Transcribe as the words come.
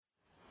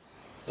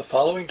The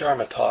following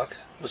Dharma talk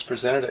was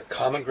presented at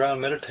Common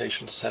Ground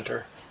Meditation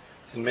Center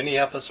in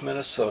Minneapolis,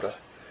 Minnesota,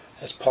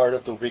 as part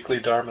of the weekly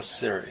Dharma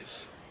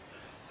series.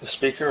 The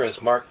speaker is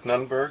Mark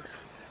Nunberg,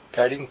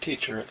 guiding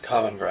teacher at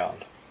Common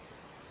Ground.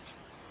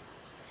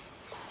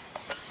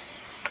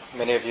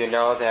 Many of you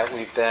know that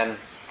we've been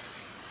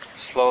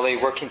slowly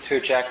working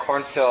through Jack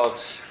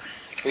Kornfield's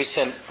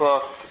recent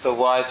book, The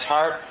Wise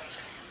Heart,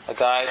 a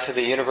guide to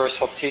the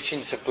universal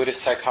teachings of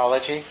Buddhist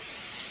psychology.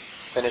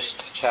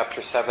 Finished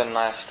chapter 7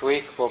 last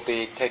week. We'll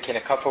be taking a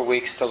couple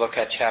weeks to look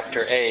at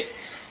chapter 8.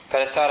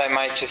 But I thought I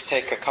might just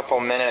take a couple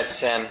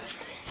minutes and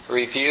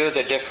review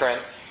the different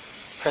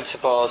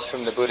principles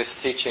from the Buddhist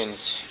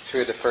teachings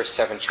through the first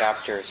 7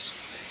 chapters.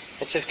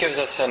 It just gives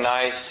us a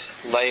nice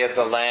lay of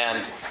the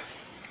land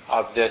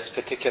of this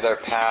particular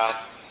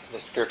path, the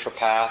spiritual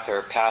path,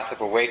 or path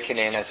of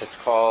awakening as it's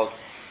called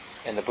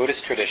in the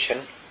Buddhist tradition,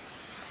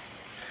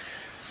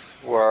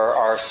 where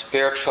our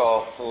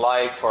spiritual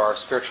life or our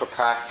spiritual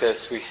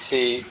practice, we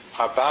see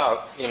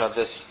about,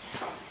 this,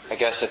 I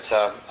guess it's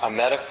a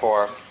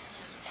metaphor,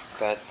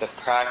 but the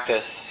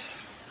practice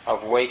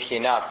of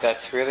waking up,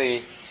 that's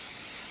really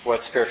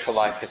what spiritual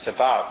life is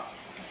about.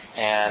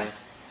 And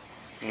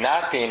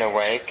not being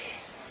awake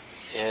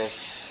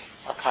is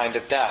a kind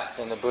of death.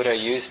 And the Buddha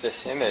used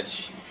this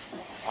image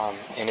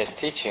in his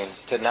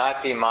teachings. To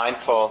not be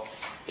mindful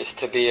is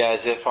to be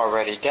as if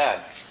already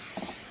dead.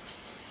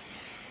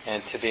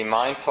 And to be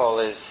mindful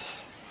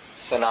is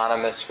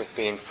synonymous with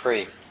being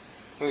free.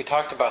 We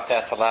talked about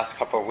that the last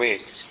couple of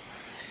weeks.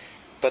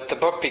 But the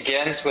book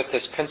begins with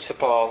this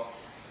principle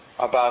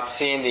about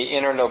seeing the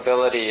inner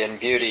nobility and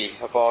beauty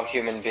of all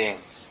human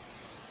beings.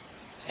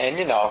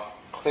 And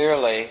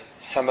clearly,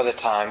 some of the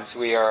times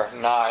we are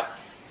not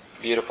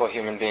beautiful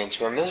human beings.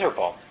 We're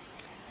miserable.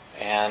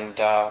 And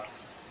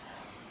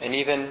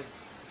even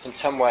in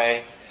some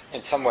ways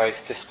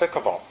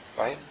despicable,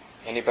 right?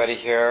 Anybody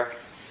here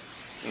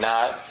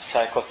not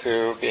cycle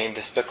through being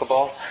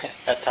despicable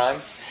at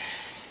times?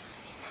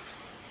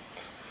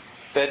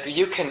 But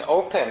we can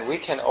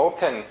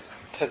open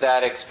to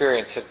that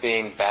experience of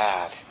being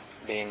bad,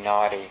 being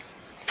naughty,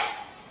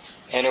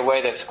 in a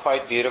way that's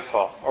quite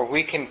beautiful. Or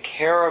we can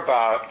care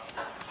about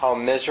how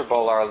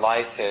miserable our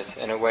life is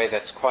in a way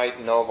that's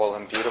quite noble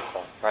and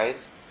beautiful, right?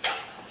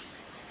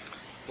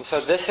 And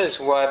so this is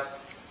what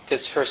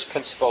this first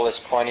principle is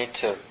pointing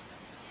to.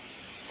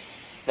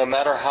 No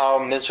matter how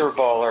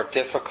miserable or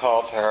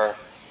difficult or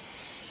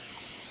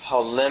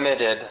how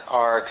limited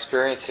our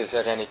experiences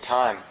at any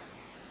time,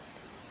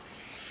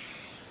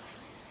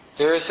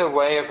 there is a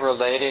way of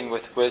relating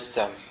with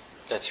wisdom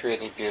that's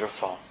really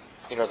beautiful.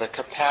 The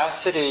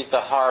capacity the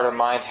heart or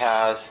mind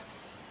has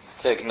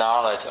to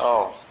acknowledge,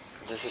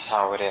 this is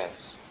how it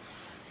is.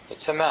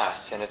 It's a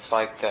mess and it's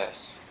like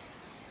this.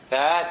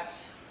 That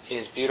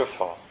is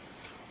beautiful,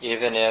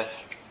 even if,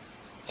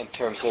 in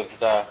terms of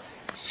the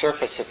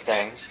surface of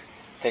things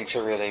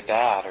are really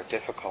bad or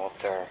difficult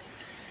or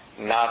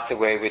not the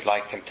way we'd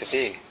like them to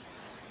be.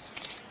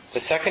 The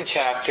second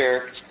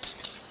chapter,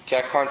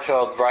 Jack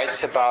Kornfield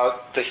writes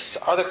about the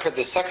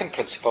second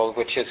principle,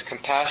 which is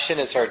compassion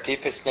is our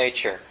deepest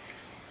nature.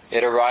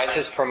 It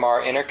arises from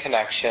our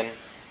interconnection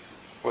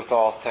with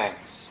all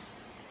things.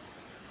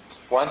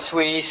 Once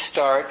we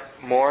start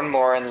more and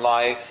more in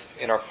life,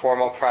 in our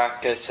formal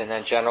practice, and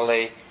then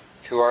generally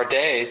through our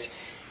days,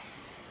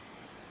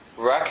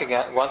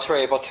 once we're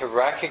able to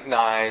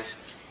recognize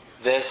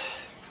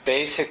this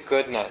basic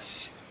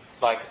goodness,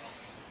 like,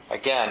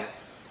 again,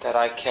 that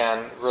I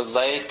can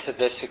relate to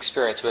this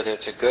experience, whether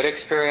it's a good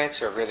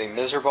experience or a really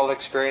miserable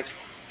experience,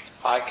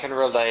 I can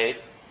relate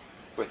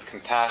with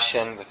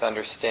compassion, with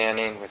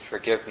understanding, with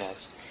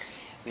forgiveness.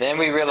 And then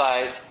we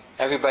realize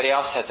everybody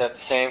else has that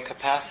same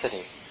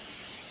capacity.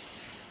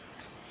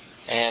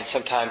 And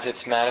sometimes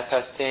it's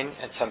manifesting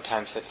and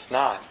sometimes it's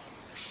not.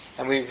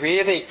 And we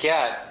really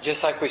get,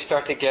 just like we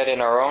start to get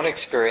in our own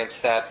experience,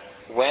 that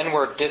when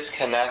we're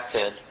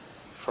disconnected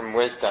from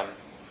wisdom,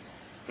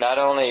 not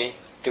only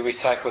do we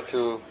cycle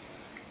through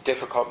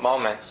difficult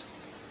moments,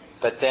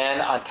 but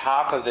then on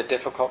top of the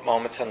difficult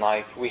moments in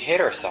life, we hate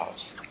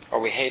ourselves, or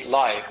we hate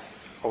life,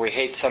 or we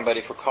hate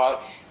somebody for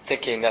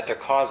thinking that they're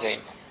causing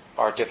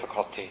our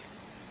difficulty.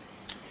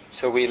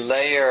 So we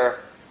layer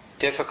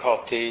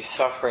difficulty,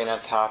 suffering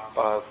on top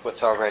of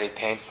what's already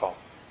painful.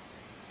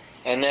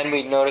 And then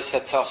we notice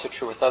that's also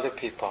true with other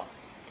people.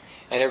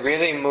 And it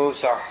really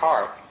moves our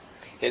heart.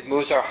 It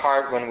moves our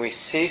heart when we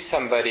see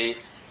somebody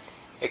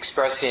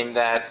expressing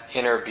that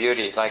inner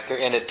beauty, like they're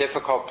in a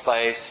difficult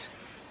place,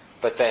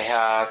 but they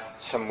have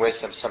some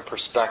wisdom, some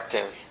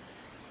perspective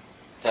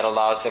that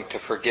allows them to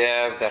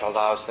forgive, that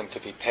allows them to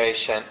be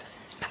patient,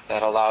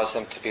 that allows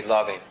them to be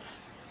loving.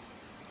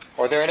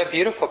 Or they're in a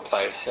beautiful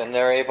place and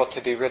they're able to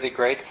be really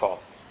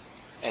grateful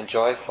and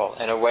joyful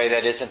in a way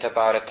that isn't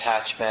about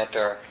attachment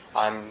or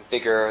I'm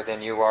bigger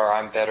than you are,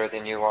 I'm better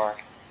than you are.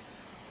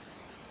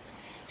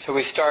 So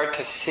we start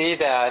to see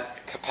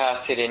that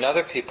capacity in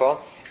other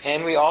people,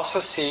 and we also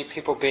see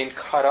people being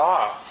cut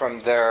off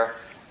from their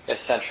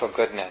essential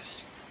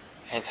goodness.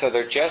 And so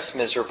they're just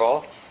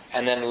miserable,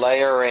 and then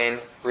layering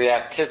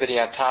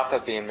reactivity on top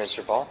of being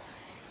miserable,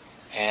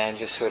 and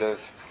just sort of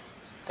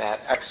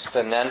that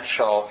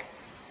exponential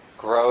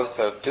growth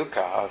of dukkha,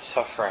 of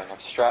suffering,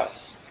 of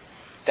stress.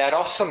 That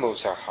also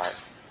moves our heart.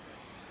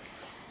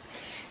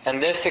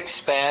 And this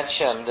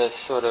expansion, this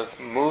sort of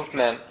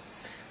movement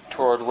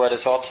toward what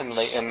is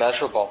ultimately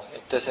immeasurable,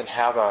 it doesn't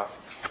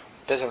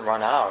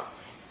run out.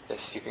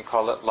 This, you can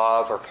call it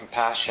love or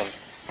compassion,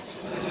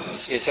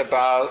 is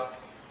about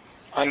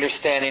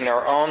understanding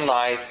our own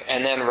life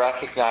and then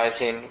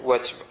recognizing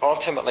what's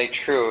ultimately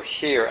true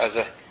here as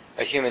a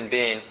human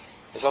being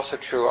is also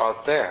true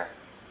out there.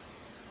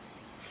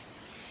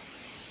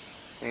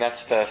 And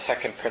that's the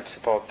second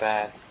principle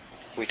that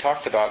we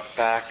talked about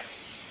back,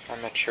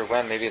 I'm not sure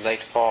when, maybe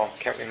late fall.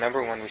 Can't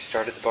remember when we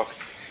started the book.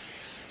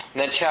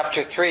 And then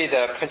chapter 3,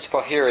 the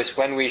principle here is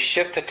when we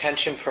shift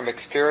attention from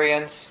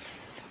experience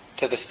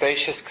to the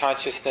spacious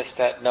consciousness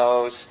that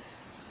knows,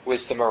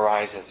 wisdom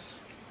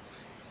arises.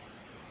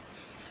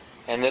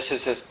 And this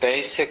is this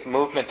basic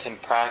movement in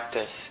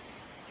practice.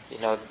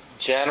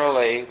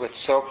 Generally, what's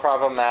so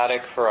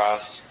problematic for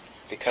us,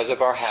 because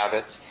of our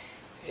habits,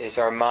 is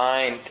our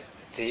mind,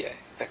 the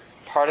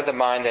part of the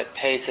mind that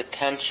pays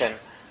attention,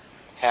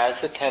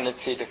 has the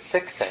tendency to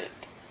fixate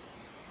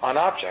on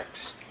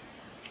objects.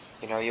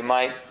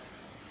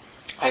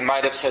 I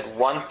might have said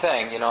one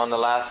thing, in the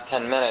last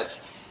 10 minutes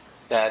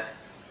that,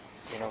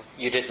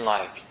 you didn't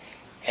like.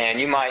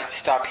 And you might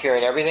stop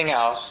hearing everything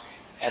else,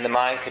 and the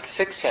mind could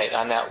fixate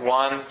on that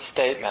one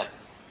statement.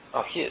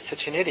 Oh, he is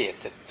such an idiot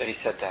that he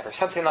said that, or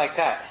something like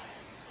that.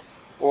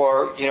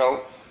 Or,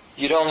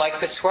 you don't like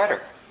the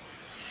sweater.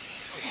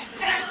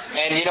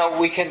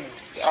 And,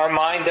 our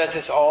mind does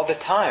this all the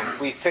time.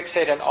 We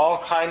fixate on all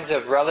kinds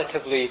of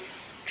relatively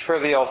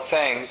trivial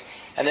things,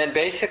 and then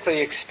basically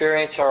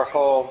experience our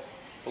whole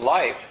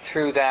life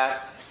through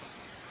that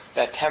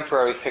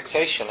temporary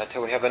fixation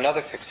until we have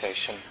another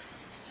fixation.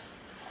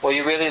 Well,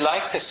 you really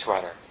like this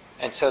sweater.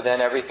 And so then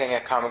everything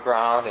at Common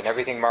Ground and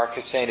everything Mark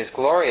is saying is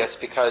glorious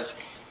because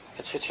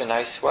it's such a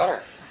nice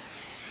sweater.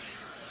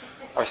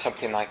 Or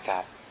something like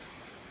that.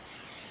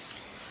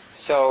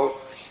 So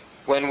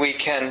when we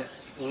can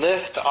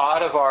lift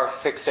out of our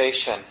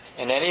fixation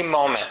in any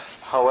moment,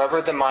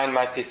 however the mind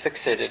might be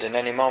fixated in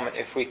any moment,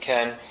 if we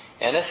can,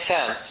 in a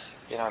sense,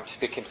 I'm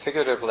speaking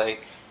figuratively,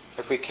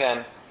 if we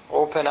can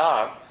open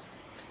up,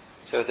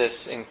 so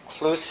this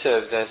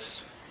inclusive,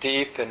 this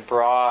deep and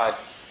broad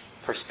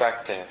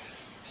perspective,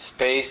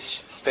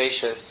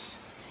 spacious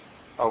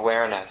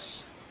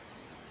awareness,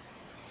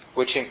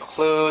 which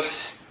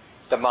includes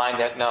the mind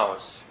that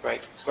knows,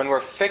 right? When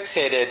we're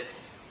fixated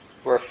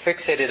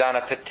on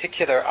a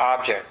particular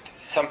object,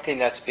 something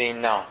that's being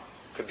known.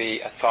 It could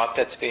be a thought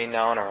that's being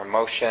known, or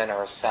emotion,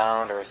 or a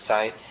sound, or a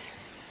sight.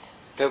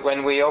 But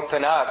when we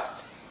opening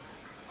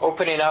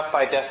up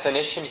by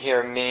definition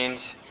here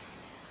means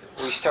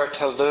we start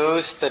to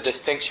lose the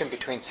distinction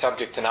between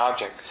subject and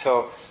object.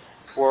 So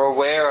we're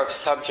aware of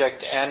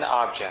subject and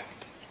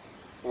object.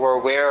 We're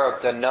aware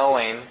of the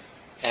knowing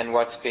and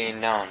what's being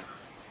known.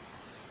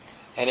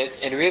 And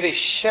it really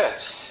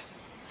shifts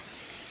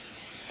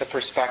the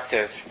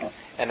perspective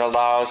and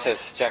allows,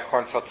 as Jack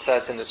Kornfield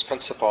says in this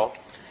principle,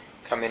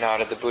 coming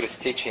out of the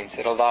Buddhist teachings,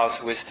 it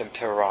allows wisdom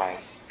to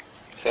arise.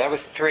 So that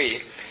was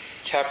 3.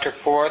 Chapter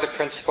 4, the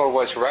principle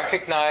was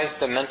recognize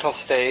the mental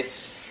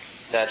states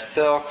that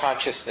fill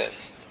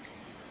consciousness,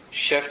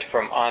 shift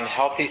from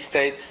unhealthy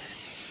states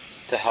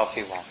to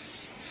healthy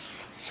ones.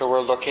 So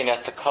we're looking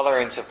at the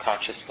colorings of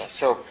consciousness.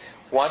 So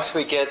once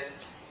we get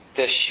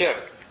this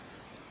shift,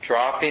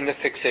 dropping the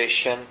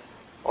fixation,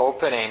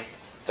 opening,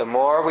 the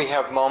more we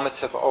have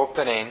moments of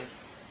opening,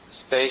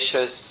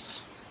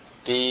 spacious,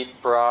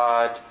 deep,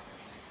 broad,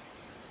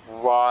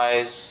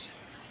 wise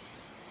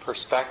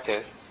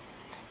perspective,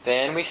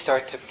 then we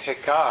start to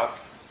pick up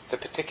the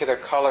particular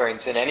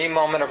colorings. In any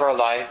moment of our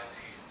life,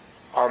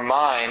 our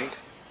mind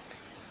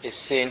is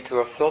seen through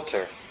a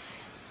filter.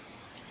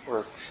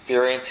 We're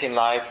experiencing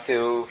life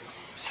through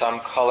some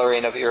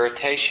coloring of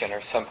irritation,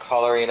 or some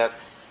coloring of,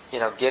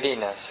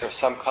 giddiness, or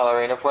some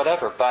coloring of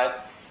whatever.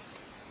 But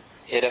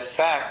it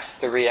affects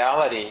the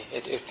reality.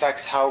 It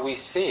affects how we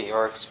see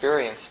or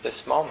experience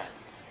this moment.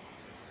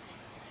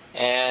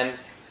 And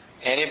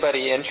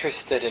anybody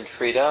interested in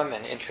freedom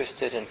and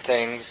interested in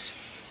things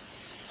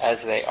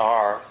as they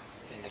are,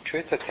 in the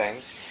truth of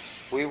things,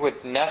 we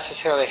would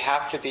necessarily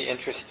have to be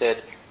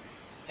interested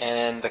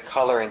in the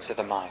colorings of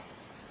the mind.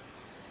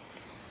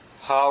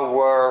 How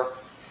we're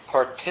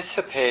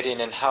participating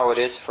in how it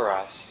is for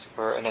us.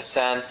 We're, in a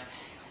sense,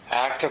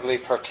 actively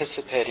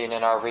participating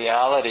in our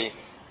reality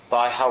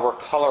by how we're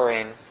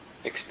coloring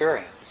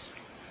experience.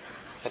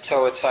 And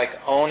so it's like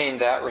owning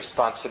that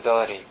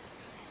responsibility.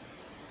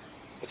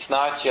 It's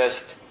not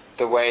just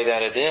the way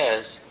that it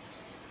is,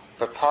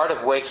 but part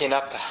of waking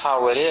up to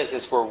how it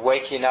is we're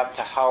waking up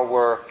to how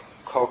we're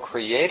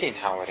co-creating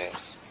how it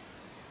is.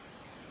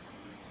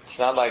 It's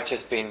not like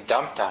just being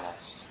dumped on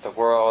us. The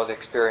world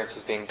experience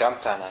is being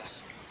dumped on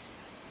us.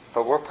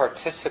 But we're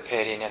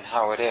participating in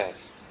how it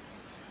is.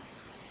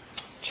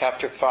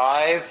 Chapter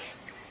 5,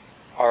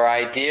 our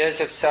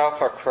ideas of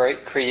self are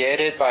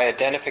created by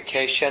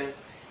identification.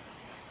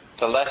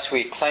 The less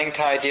we cling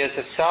to ideas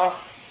of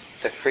self,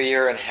 the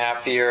freer and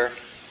happier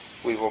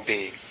we will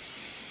be.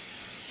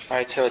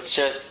 Alright, so it's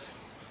just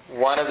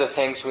one of the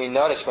things we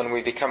notice when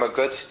we become a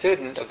good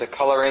student of the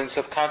colorings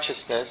of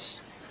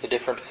consciousness, the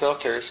different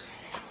filters,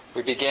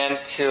 we begin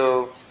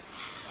to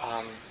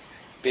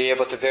be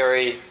able to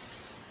very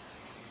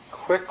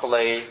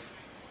quickly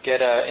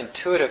get an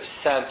intuitive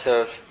sense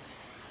of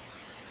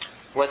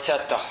what's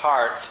at the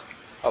heart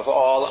of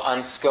all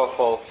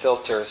unskillful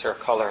filters or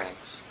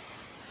colorings.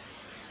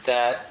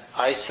 That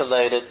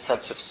isolated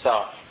sense of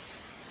self.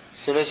 As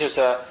soon as there's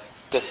a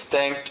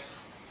distinct,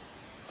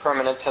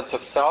 permanent sense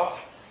of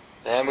self,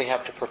 then we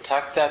have to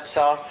protect that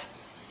self.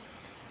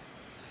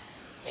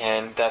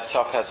 And that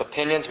self has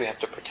opinions, we have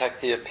to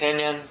protect the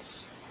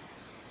opinions.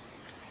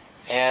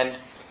 And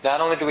not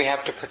only do we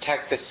have to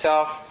protect the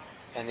self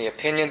and the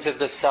opinions of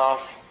the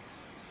self,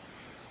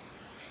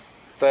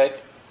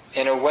 but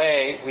in a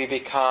way we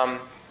become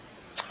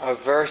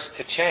averse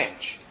to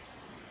change.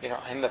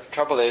 And the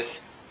trouble is,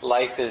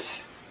 life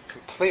is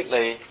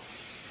completely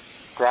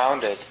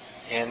grounded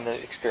in the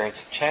experience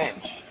of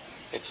change.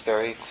 It's a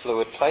very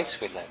fluid place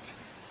we live.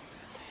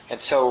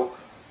 And so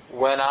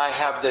when I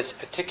have this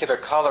particular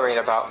coloring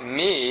about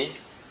me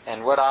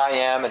and what I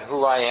am and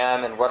who I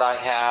am and what I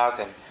have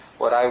and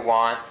what I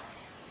want,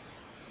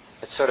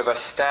 it's sort of a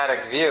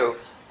static view,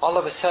 all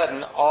of a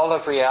sudden all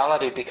of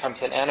reality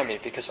becomes an enemy,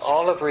 because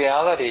all of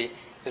reality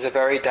is a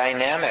very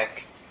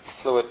dynamic,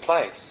 fluid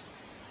place,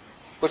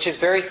 which is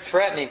very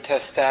threatening to a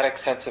static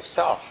sense of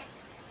self.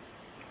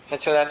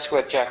 And so that's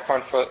what Jack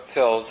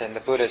Kornfield and the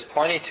Buddha is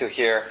pointing to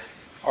here.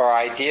 Our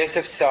ideas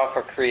of self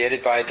are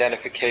created by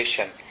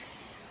identification.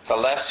 The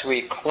less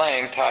we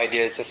cling to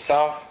ideas of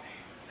self,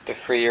 the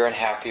freer and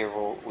happier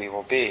we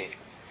will be.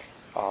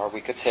 Or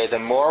we could say the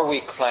more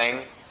we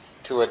cling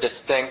to a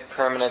distinct,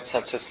 permanent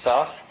sense of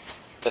self,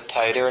 the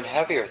tighter and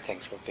heavier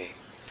things will be.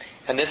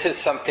 And this is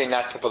something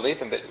not to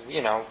believe in, but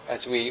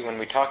when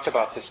we talked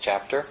about this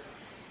chapter,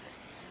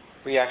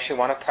 we actually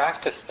want to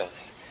practice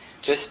this.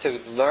 Just to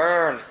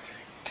learn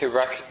to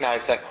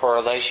recognize that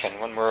correlation.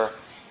 When we're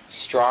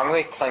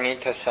strongly clinging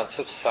to a sense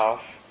of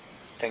self,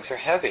 things are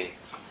heavy.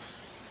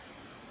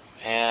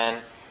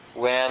 And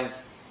when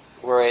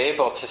we're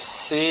able to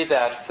see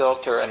that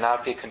filter and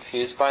not be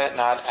confused by it,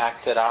 not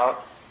act it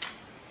out,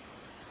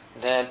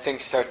 then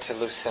things start to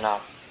loosen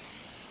up.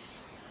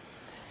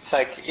 It's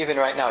like, even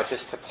right now,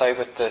 just to play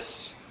with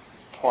this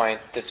point,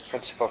 this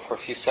principle for a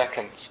few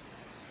seconds.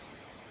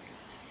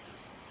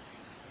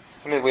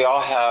 We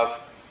all have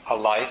a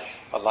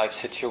life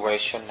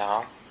situation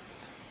now,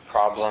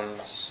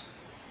 problems.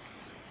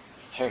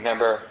 I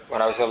remember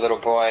when I was a little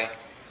boy,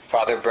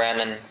 Father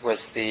Brennan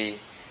was the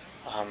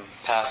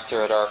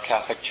pastor at our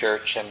Catholic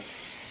church, and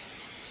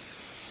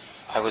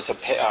I was I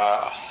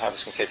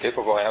was going to say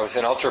paper boy, I was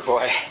an altar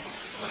boy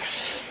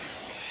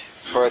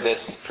for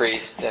this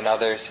priest and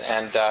others,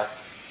 and I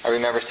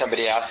remember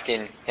somebody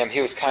asking him,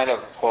 he was kind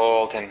of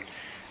old and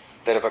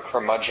a bit of a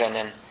curmudgeon,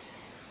 and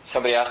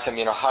somebody asked him,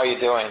 how are you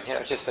doing?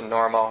 Just a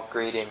normal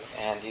greeting,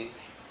 and he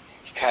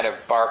kind of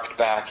barked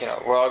back,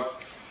 well,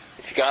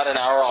 if you got an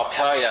hour, I'll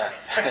tell you.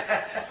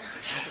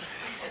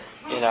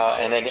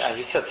 And then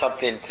he said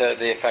something to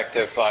the effect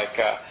of like,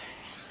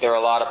 there are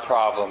a lot of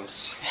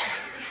problems.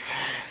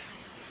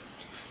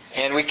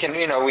 And we can,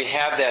 we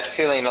have that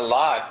feeling a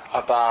lot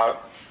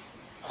about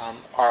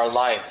our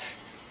life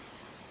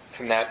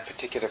from that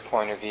particular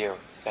point of view,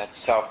 that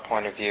self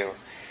point of view.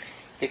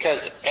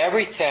 Because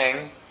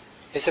everything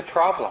is a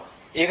problem.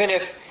 Even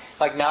if,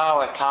 like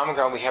now at Common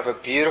Ground, we have a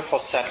beautiful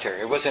center.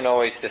 It wasn't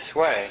always this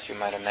way, as you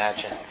might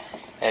imagine.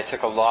 And it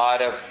took a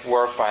lot of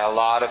work by a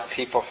lot of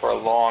people for a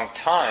long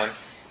time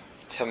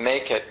to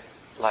make it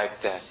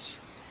like this.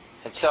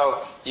 And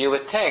so you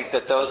would think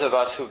that those of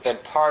us who've been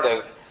part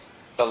of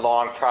the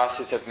long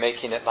process of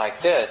making it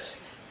like this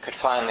could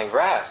finally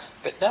rest.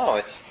 But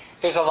no,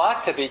 there's a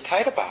lot to be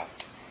tight about.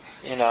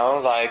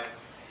 Like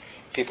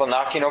people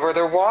knocking over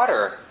their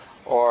water,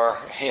 or,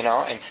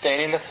 and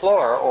staining the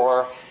floor,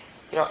 or,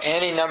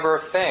 any number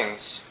of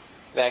things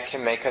that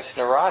can make us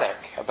neurotic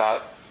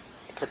about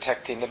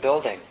protecting the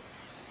building.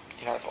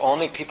 If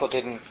only people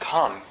didn't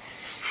come,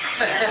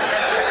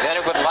 then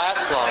it would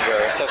last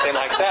longer, or something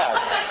like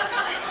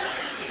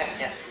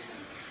that.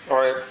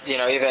 Or,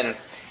 even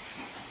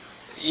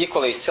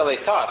equally silly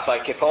thoughts,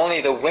 like if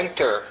only the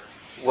winter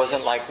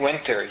wasn't like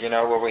winter,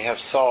 where we have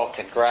salt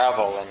and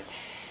gravel and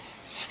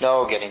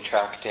snow getting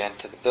tracked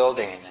into the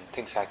building and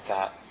things like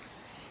that.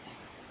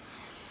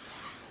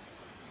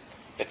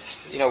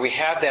 It's, we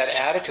have that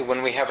attitude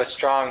when we have a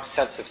strong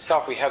sense of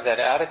self. We have that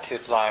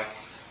attitude like,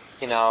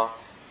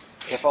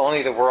 if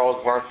only the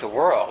world weren't the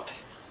world,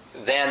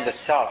 then the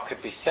self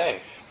could be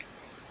safe.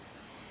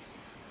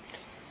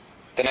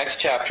 The next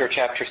chapter,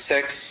 chapter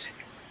 6,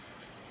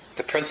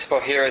 the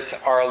principle here is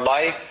our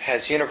life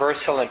has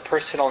universal and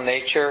personal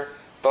nature.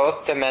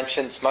 Both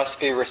dimensions must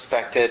be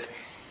respected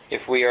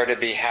if we are to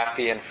be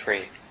happy and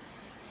free.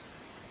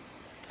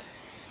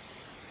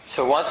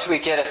 So once we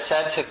get a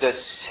sense of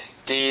this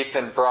deep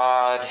and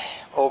broad,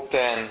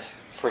 open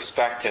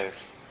perspective.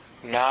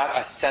 Not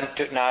a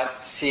center,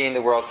 not seeing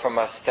the world from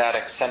a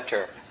static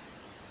center.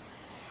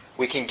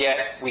 We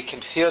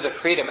can feel the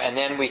freedom, and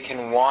then we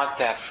can want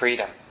that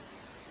freedom.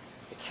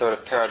 It's sort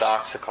of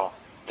paradoxical.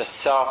 The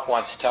self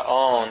wants to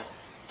own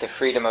the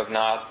freedom of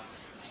not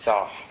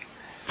self,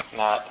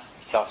 not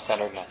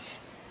self-centeredness.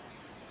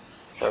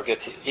 So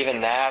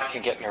even that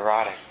can get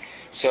neurotic.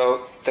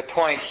 So the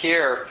point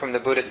here from the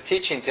Buddhist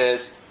teachings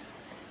is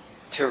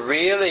to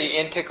really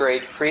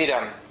integrate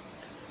freedom,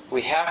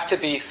 we have to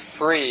be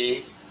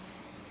free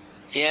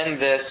in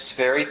this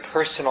very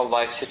personal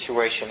life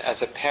situation,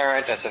 as a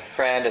parent, as a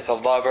friend, as a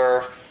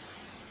lover,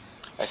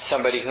 as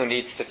somebody who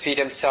needs to feed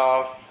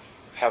himself,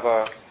 have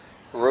a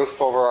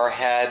roof over our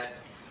head,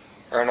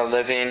 earn a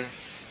living.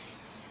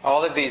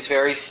 All of these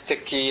very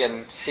sticky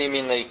and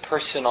seemingly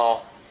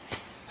personal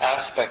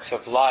aspects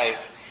of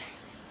life.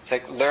 It's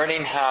like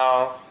learning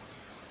how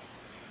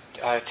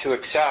to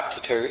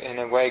accept, to in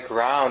a way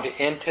ground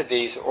into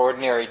these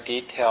ordinary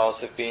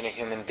details of being a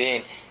human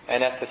being,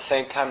 and at the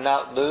same time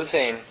not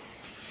losing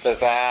the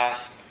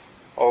vast,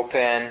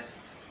 open,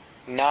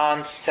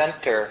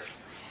 non-center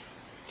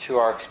to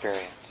our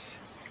experience.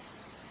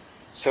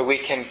 So we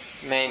can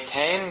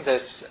maintain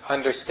this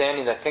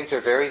understanding that things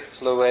are very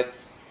fluid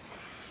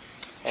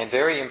and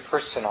very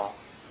impersonal,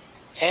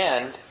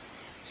 and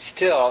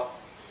still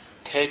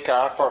take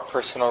up our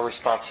personal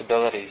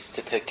responsibilities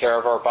to take care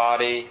of our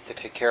body, to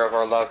take care of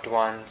our loved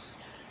ones,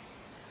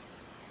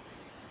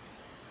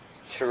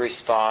 to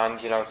respond,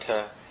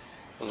 to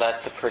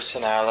let the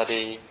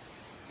personality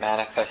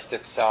manifest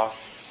itself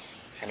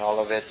in all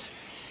of its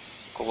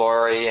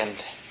glory and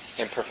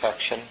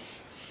imperfection.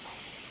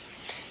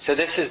 So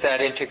this is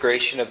that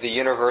integration of the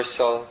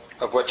universal,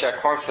 of what Jack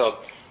Kornfield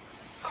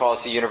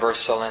calls the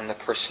universal and the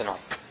personal.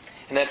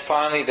 And then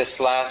finally, this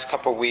last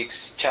couple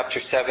weeks, chapter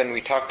 7,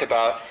 we talked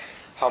about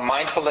how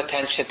mindful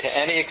attention to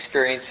any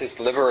experience is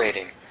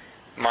liberating.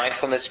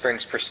 Mindfulness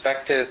brings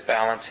perspective,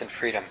 balance, and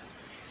freedom.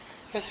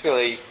 It's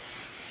really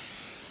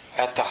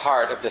at the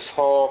heart of this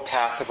whole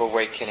path of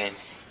awakening.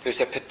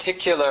 There's a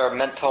particular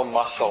mental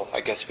muscle,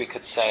 I guess we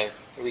could say.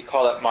 We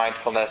call it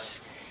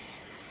mindfulness.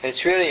 And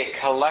it's really a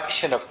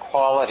collection of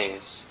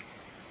qualities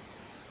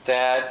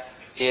that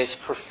is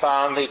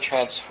profoundly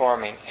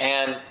transforming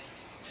and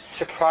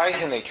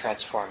surprisingly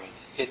transforming.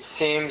 It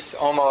seems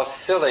almost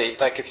silly,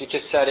 like if you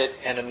just said it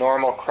in a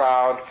normal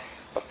crowd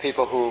of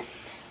people who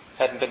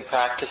hadn't been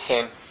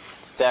practicing,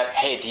 that,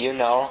 hey, do you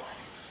know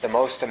the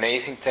most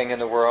amazing thing in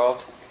the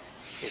world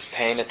is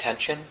paying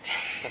attention?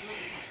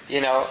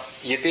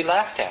 You'd be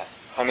laughed at.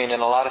 I mean, in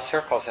a lot of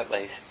circles at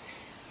least.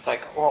 It's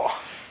like, oh,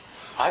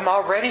 I'm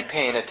already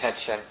paying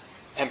attention.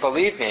 And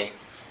believe me,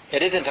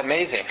 it isn't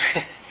amazing.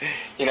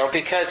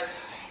 Because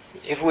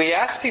if we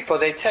ask people,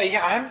 they'd say,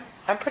 yeah,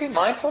 I'm pretty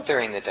mindful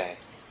during the day.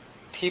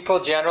 People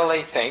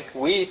generally think,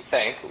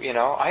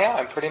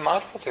 I'm pretty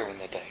mindful during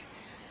the day.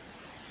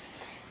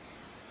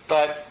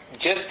 But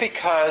just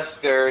because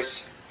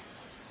there's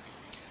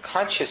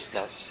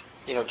consciousness,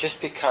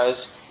 just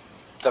because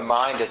the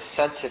mind is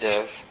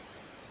sensitive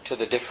to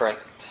the different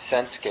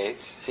sense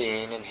gates,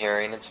 seeing and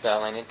hearing and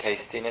smelling and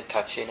tasting and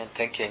touching and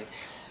thinking,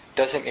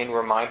 doesn't mean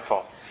we're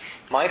mindful.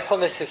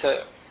 Mindfulness is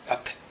a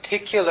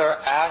particular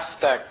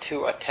aspect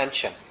to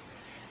attention.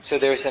 So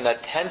there's an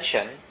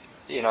attention,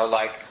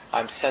 like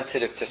I'm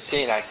sensitive to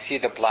seeing. I see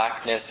the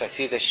blackness, I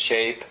see the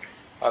shape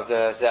of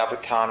the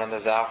zabuton and the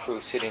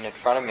zafu sitting in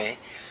front of me,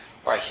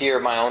 or I hear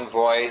my own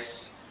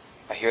voice,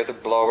 I hear the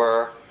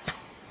blower,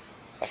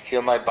 I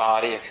feel my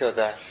body, I feel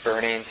the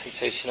burning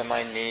sensation of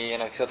my knee,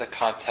 and I feel the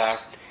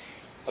contact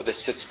of the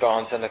sits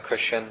bones on the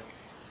cushion.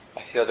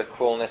 I feel the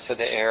coolness of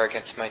the air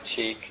against my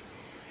cheek.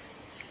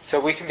 So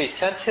we can be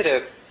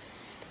sensitive,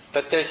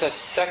 but there's a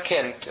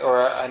second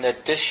or an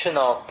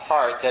additional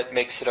part that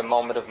makes it a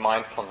moment of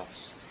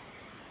mindfulness,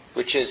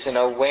 which is an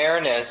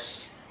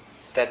awareness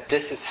that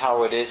this is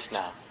how it is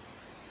now.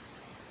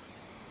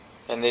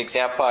 And the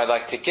example I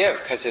like to give,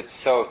 because it's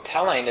so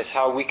telling, is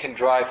how we can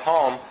drive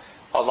home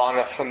along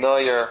a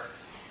familiar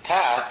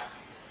path,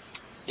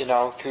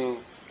 through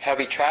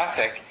heavy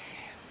traffic.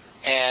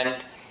 And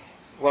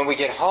when we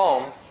get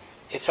home,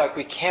 it's like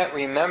we can't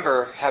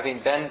remember having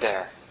been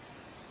there.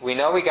 We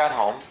know we got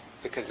home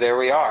because there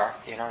we are,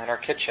 in our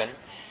kitchen.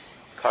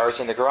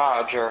 Cars in the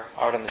garage or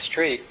out on the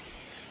street.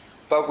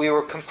 But we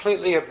were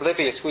completely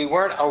oblivious. We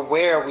weren't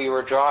aware we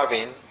were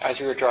driving as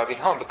we were driving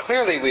home. But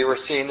clearly we were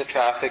seeing the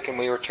traffic and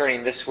we were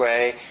turning this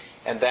way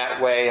and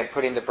that way and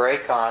putting the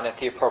brake on at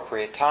the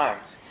appropriate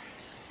times.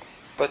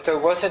 But there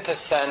wasn't a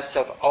sense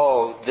of,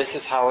 oh, this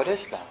is how it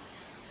is now.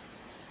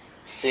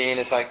 Seeing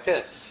is like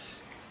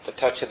this. The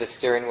touch of the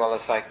steering wheel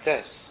is like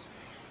this.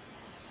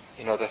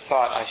 The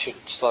thought I should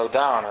slow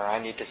down or I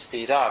need to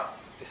speed up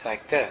is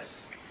like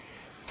this.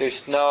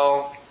 There's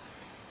no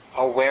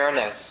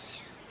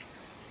awareness.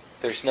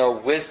 There's no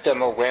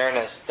wisdom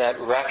awareness that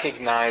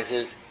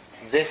recognizes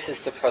this is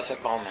the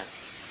present moment.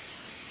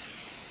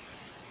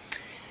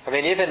 I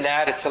mean, even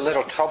that, it's a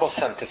little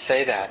troublesome to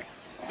say that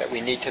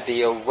we need to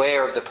be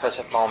aware of the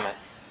present moment.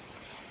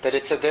 that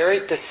it's a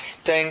very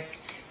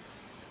distinct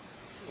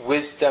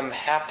wisdom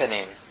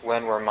happening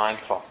when we're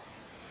mindful.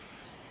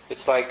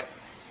 It's like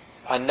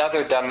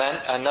another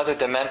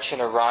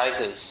dimension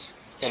arises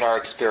in our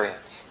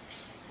experience.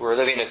 We're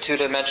living a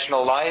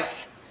two-dimensional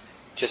life,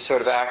 just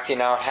sort of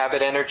acting out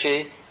habit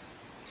energy,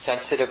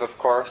 sensitive of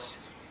course,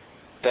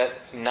 but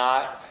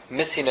not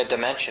missing a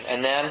dimension.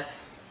 And then,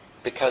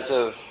 because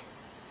of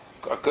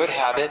a good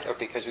habit, or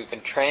because we've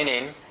been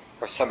training,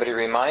 or somebody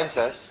reminds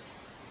us,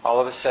 all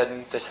of a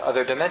sudden this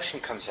other dimension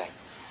comes in.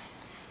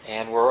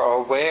 And we're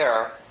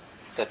aware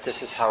that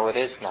this is how it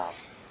is now.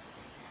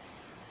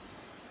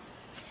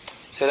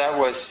 So that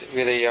was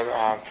really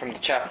from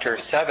chapter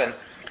 7.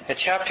 And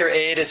chapter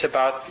 8 is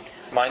about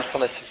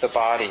mindfulness of the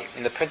body.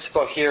 And the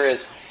principle here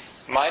is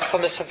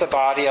mindfulness of the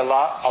body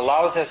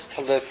allows us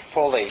to live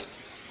fully.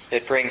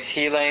 It brings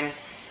healing,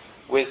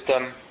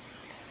 wisdom,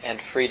 and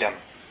freedom.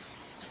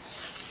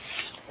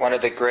 One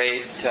of the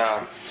great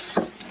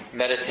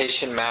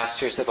meditation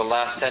masters of the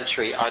last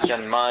century,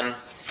 Ajahn Mun,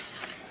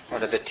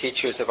 one of the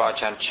teachers of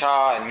Ajahn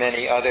Chah, and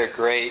many other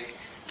great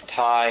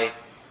Thai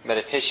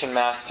meditation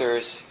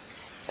masters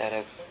that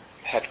have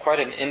had quite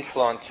an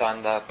influence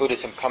on the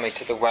Buddhism coming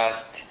to the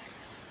West,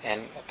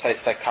 and a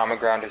place like Common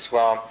Ground as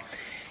well.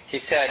 He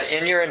said,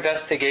 in your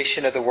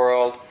investigation of the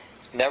world,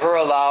 never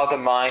allow the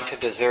mind to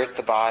desert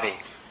the body.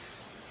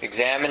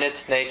 Examine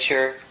its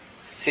nature,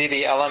 see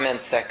the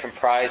elements that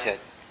comprise it.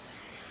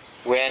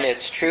 When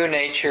its true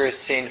nature is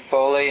seen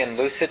fully and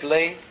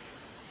lucidly,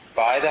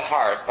 by the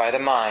heart, by the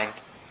mind,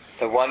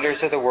 the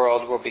wonders of the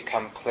world will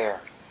become clear.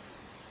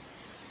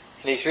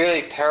 And he's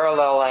really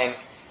paralleling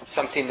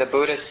something the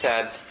Buddha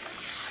said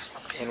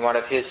in one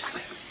of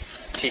his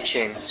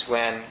teachings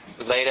when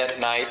late at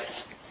night,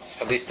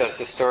 at least as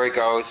the story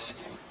goes,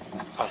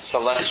 a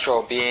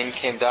celestial being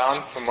came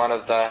down from one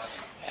of the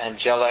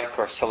angelic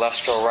or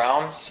celestial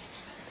realms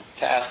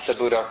to ask the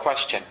Buddha a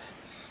question.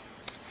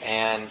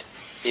 And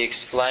he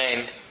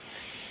explained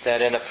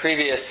that in a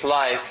previous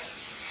life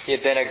he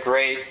had been a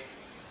great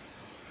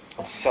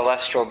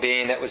celestial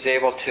being that was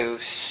able to,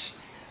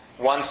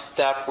 one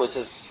step was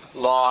as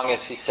long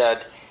as he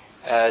said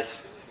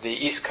as the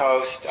East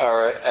Coast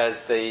or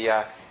as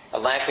the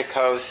Atlantic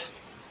coast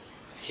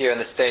here in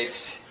the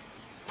States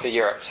to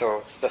Europe. So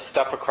it's the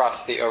step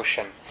across the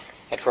ocean.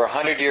 And for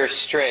 100 years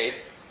straight,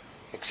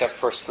 except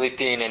for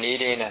sleeping and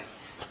eating and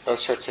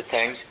those sorts of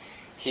things,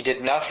 he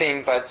did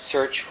nothing but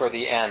search for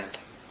the end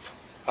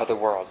of the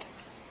world,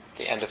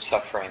 the end of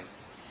suffering.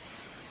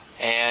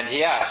 And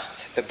he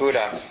asked the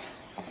Buddha,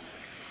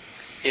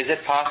 is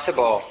it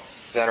possible,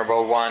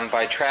 Venerable One,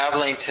 by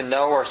traveling to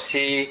know or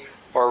see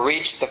or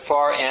reach the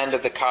far end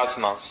of the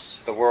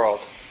cosmos, the world,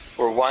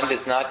 where one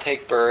does not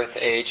take birth,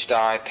 age,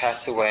 die,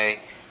 pass away,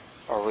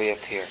 or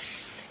reappear?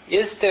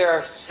 Is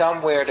there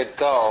somewhere to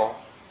go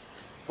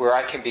where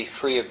I can be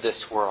free of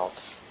this world?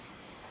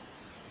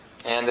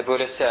 And the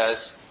Buddha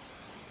says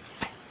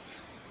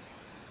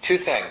two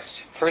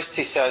things. First,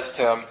 he says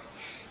to him,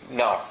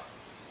 no,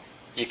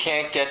 you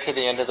can't get to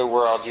the end of the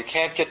world. You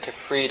can't get to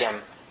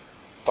freedom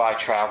by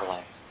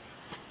traveling.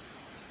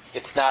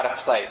 It's not a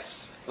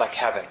place like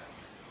heaven.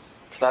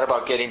 It's not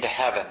about getting to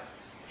heaven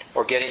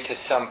or getting to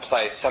some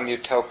place, some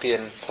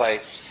utopian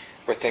place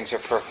where things are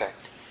perfect.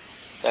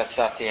 That's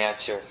not the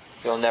answer.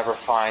 You'll never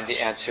find the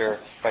answer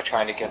by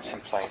trying to get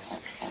someplace.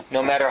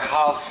 No matter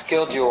how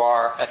skilled you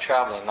are at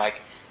traveling,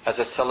 like as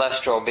a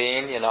celestial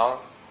being,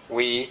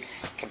 we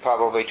can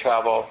probably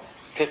travel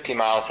 50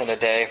 miles in a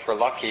day if we're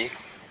lucky,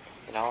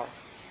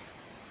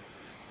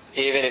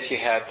 Even if you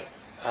had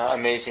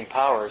amazing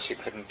powers, you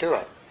couldn't do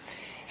it.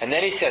 And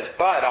then he says,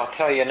 but I'll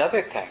tell you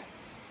another thing.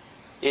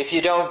 If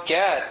you don't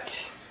get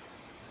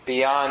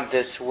beyond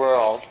this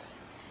world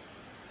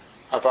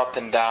of up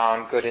and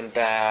down, good and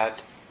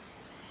bad,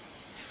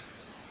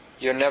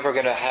 you're never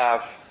going to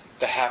have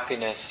the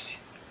happiness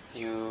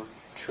you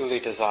truly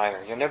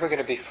desire. You're never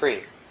going to be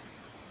free.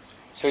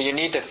 So you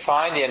need to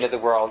find the end of the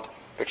world,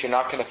 but you're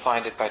not going to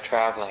find it by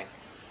traveling.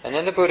 And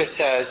then the Buddha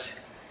says,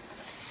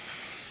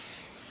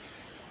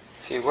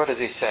 see, what does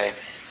he say?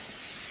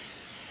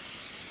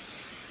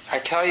 I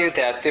tell you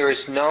that there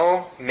is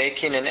no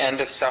making an end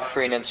of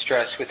suffering and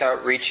stress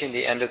without reaching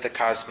the end of the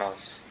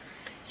cosmos.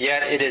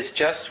 Yet it is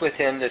just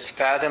within this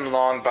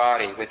fathom-long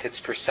body, with its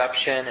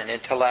perception and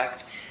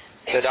intellect,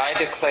 that I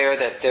declare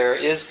that there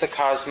is the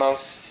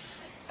cosmos,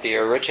 the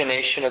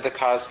origination of the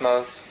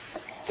cosmos,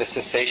 the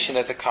cessation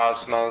of the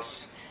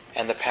cosmos,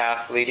 and the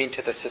path leading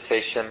to the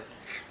cessation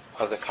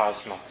of the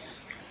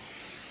cosmos.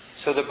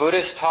 So the Buddha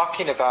is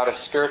talking about a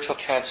spiritual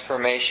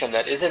transformation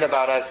that isn't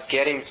about us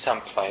getting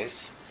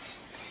someplace.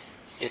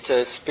 It's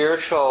a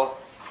spiritual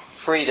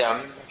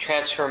freedom,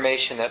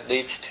 transformation that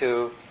leads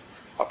to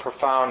a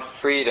profound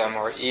freedom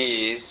or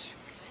ease,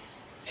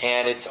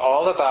 and it's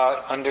all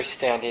about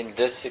understanding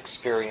this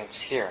experience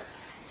here,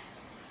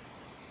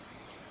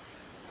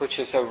 which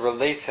is a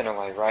relief in a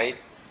way, right?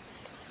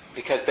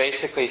 Because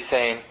basically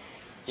saying,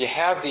 you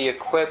have the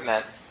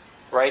equipment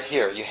right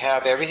here, you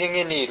have everything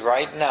you need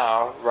right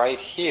now, right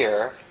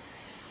here,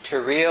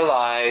 to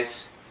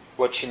realize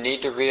what you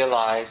need to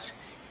realize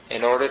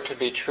in order to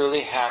be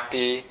truly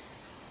happy,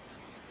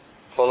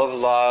 full of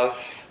love,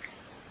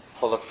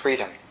 full of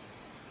freedom.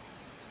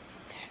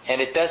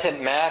 And it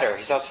doesn't matter,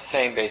 he's also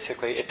saying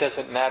basically, it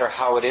doesn't matter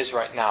how it is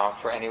right now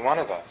for any one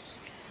of us.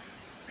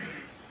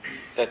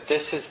 That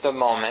this is the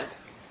moment,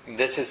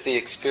 this is the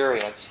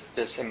experience,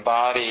 this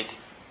embodied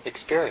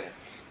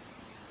experience.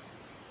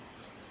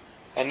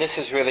 And this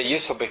is really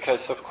useful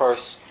because, of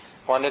course,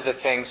 one of the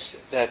things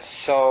that's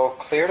so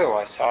clear to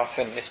us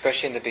often,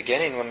 especially in the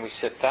beginning when we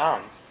sit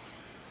down,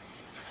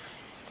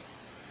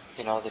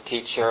 the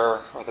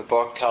teacher or the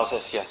book tells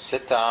us, yes,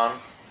 sit down.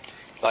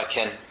 Like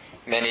in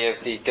many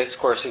of the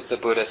discourses the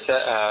Buddha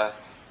said,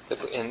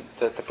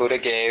 the Buddha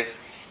gave,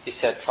 he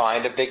said,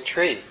 find a big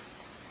tree.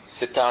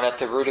 Sit down at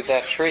the root of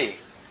that tree,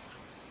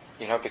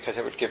 because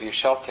it would give you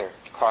shelter.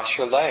 Cross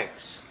your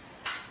legs.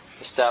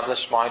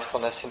 Establish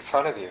mindfulness in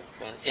front of you,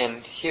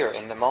 in here,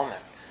 in the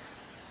moment.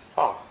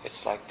 Oh,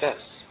 it's like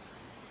this.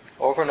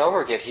 Over and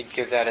over again, he'd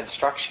give that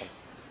instruction.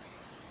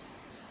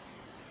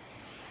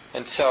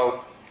 And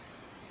so,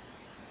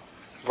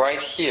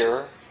 right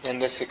here, in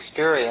this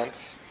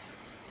experience,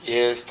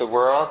 is the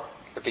world,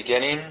 the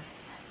beginning,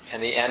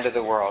 and the end of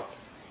the world.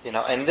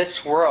 And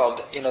this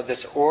world,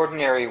 this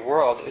ordinary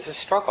world is a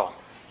struggle.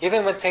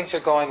 Even when things are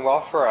going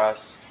well for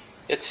us,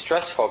 it's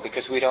stressful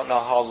because we don't know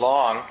how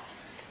long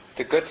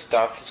the good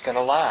stuff is going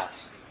to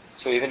last.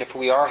 So even if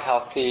we are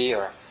healthy,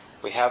 or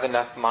we have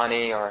enough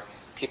money, or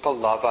people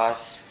love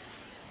us,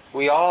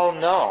 we all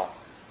know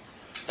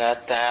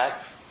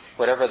that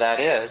whatever that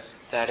is,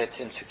 that it's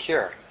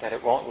insecure, that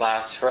it won't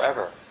last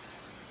forever.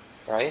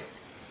 Right?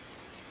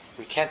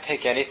 We can't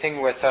take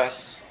anything with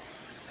us,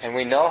 and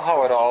we know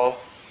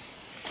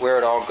where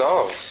it all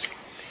goes.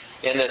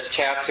 In this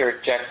chapter,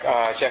 Jack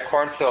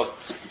Kornfield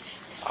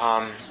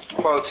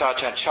quotes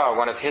Ajahn Chah,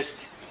 one of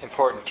his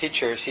important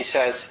teachers. He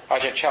says,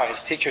 Ajahn Chah,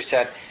 his teacher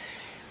said,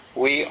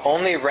 we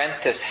only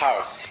rent this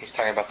house. He's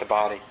talking about the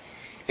body.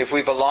 If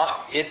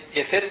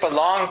it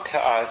belonged to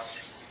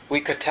us, we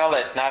could tell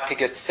it not to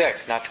get sick,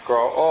 not to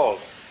grow old.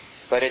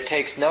 But it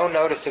takes no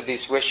notice of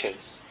these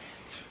wishes.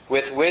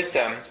 With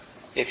wisdom,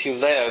 if you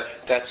live,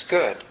 that's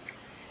good.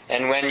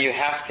 And when you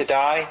have to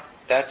die,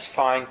 that's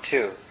fine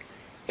too.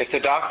 If the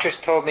doctors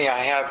told me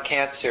I have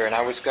cancer and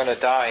I was going to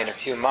die in a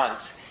few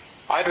months,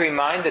 I'd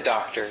remind the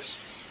doctors,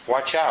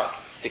 watch out,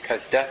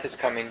 because death is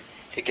coming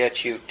to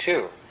get you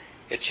too.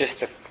 It's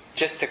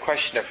just a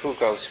question of who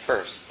goes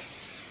first.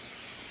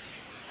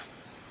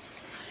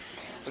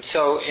 And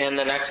so in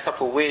the next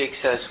couple of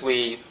weeks, as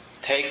we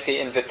take the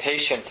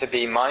invitation to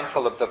be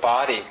mindful of the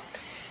body,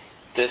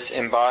 this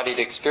embodied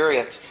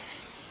experience,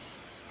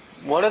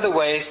 one of the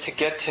ways to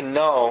get to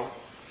know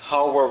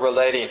how we're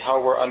relating,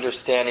 how we're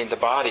understanding the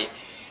body,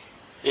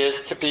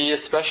 is to be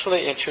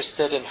especially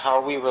interested in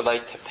how we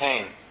relate to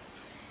pain,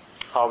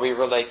 how we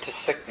relate to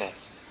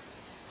sickness,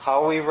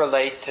 how we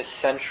relate to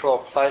sensual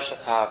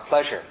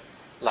pleasure,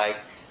 like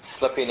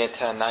slipping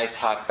into a nice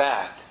hot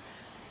bath,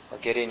 or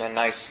getting a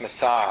nice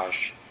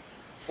massage,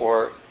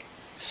 or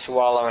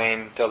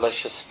swallowing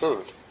delicious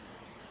food.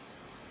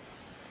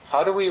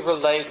 How do we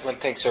relate when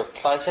things are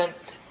pleasant?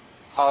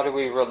 How do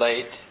we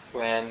relate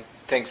when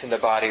things in the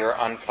body are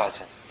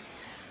unpleasant?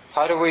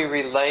 How do we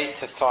relate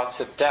to thoughts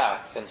of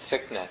death and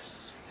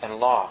sickness and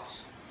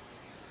loss?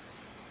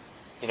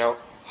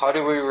 How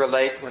do we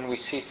relate when we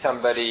see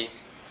somebody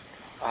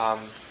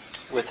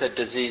with a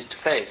diseased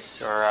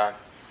face or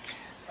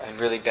in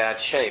really bad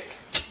shape,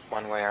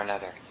 one way or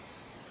another?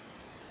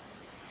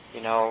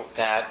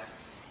 That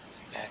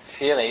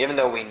feeling, even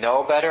though we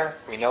know better,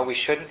 we know we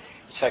shouldn't,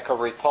 it's like a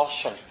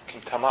repulsion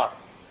can come up.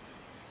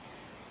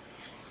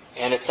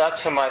 And it's not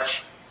so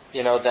much,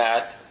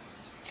 that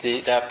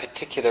that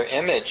particular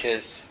image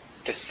is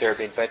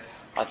disturbing, but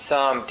on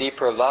some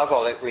deeper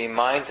level, it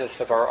reminds us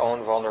of our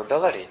own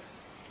vulnerability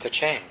to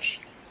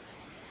change.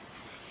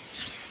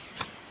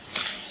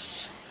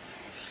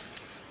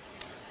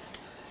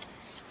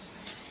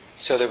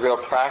 So the real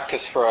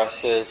practice for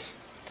us is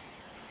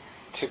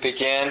to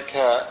begin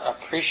to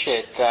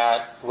appreciate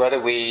that whether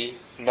we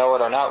know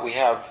it or not, we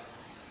have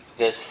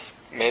this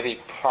maybe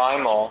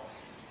primal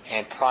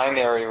and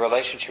primary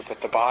relationship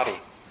with the body.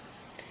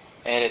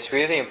 And it's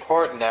really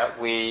important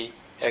that we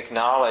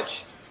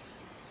acknowledge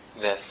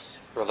this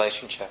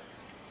relationship.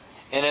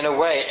 And in a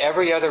way,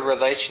 every other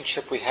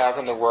relationship we have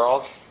in the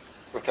world,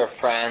 with our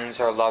friends,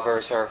 our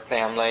lovers, our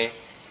family,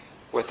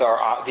 with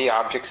the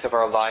objects of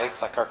our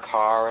life, like our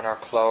car and our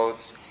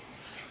clothes,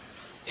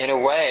 in a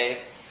way,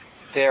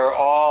 they're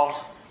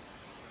all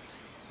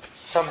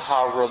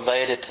somehow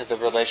related to the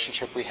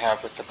relationship we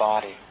have with the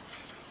body.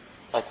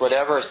 Like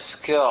whatever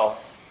skill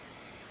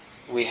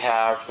we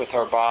have with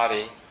our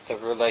body, the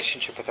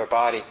relationship with our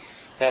body,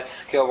 that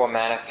skill will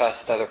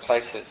manifest other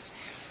places.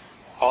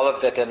 All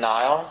of the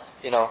denial,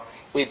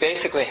 we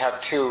basically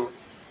have two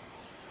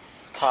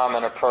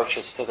common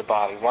approaches to the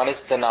body. One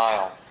is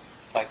denial.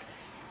 Like,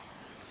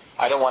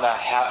 I don't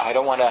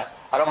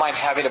mind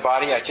having a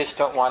body, I just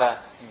don't want to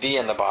be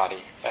in the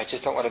body. I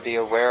just don't want to be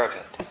aware of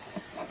it.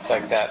 It's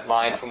like that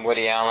line from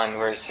Woody Allen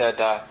where he said,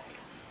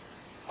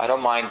 I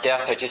don't mind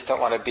death, I just don't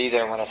want to be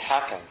there when it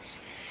happens.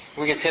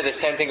 We can say the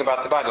same thing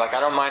about the body. Like, I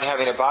don't mind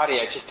having a body,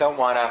 I just don't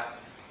want to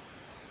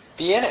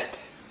be in it,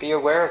 be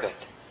aware of it.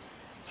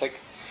 It's like,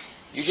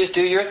 you just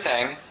do your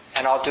thing,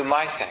 and I'll do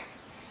my thing.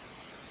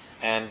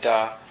 And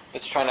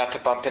let's try not to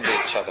bump into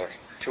each other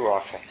too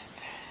often.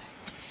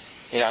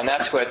 And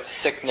that's what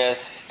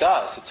sickness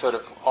does. It's sort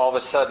of, all of a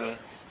sudden,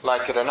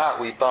 like it or not,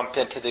 we bump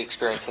into the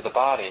experience of the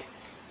body.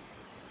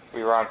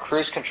 We were on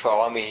cruise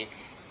control, and we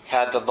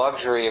had the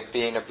luxury of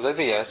being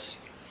oblivious,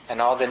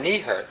 and all the knee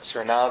hurts,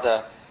 or now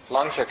the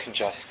lungs are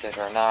congested,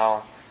 or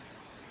now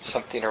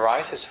something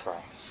arises for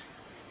us.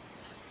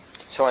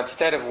 So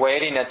instead of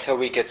waiting until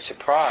we get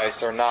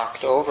surprised or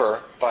knocked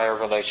over by a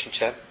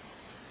relationship,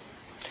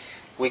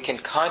 we can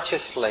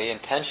consciously,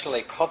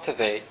 intentionally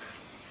cultivate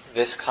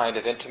this kind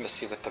of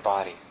intimacy with the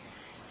body.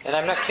 And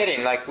I'm not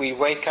kidding, like we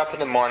wake up in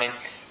the morning,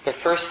 the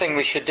first thing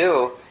we should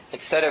do,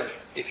 instead of,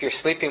 if you're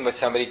sleeping with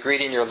somebody,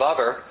 greeting your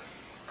lover,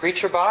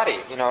 greet your body.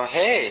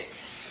 Hey,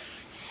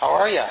 how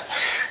are you?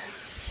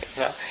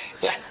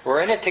 Yeah,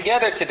 we're in it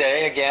together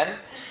today again,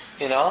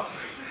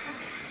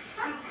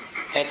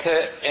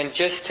 And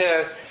just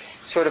to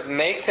sort of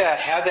make that,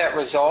 have that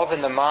resolve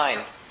in the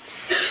mind.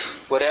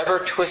 Whatever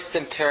twists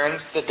and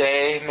turns the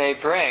day may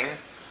bring,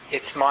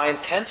 it's my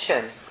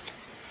intention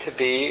to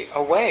be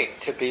awake,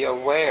 to be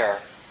aware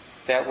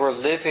that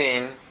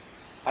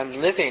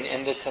I'm living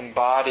in this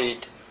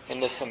embodied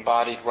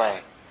way.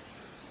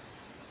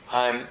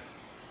 I'm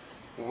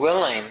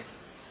willing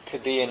to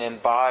be an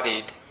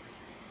embodied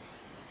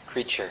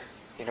creature.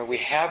 We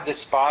have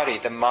this body,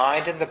 the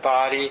mind and the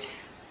body,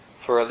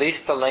 for at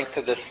least the length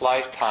of this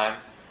lifetime,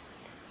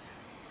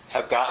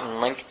 have gotten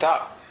linked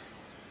up.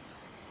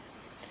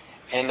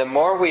 And the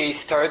more we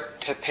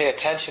start to pay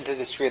attention to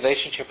this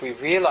relationship, we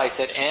realize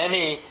that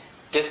any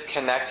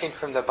disconnecting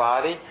from the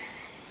body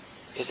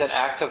is an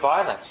act of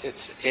violence.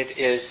 It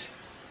is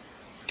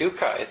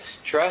dukkha. It's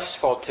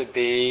stressful to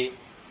be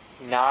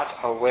not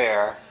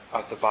aware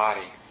of the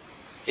body.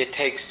 It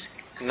takes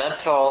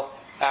mental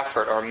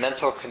effort or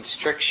mental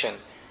constriction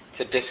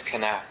to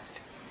disconnect.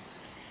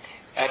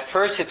 At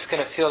first it's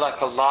going to feel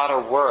like a lot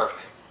of work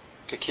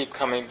to keep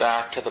coming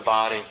back to the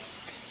body,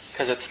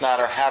 because it's not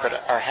our habit.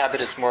 Our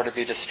habit is more to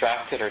be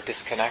distracted or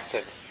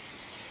disconnected.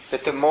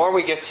 But the more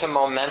we get some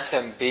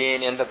momentum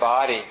being in the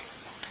body,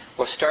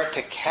 we'll start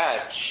to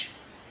catch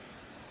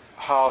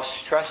how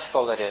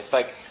stressful it is.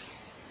 Like,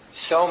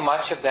 so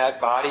much of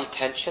that body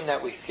tension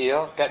that we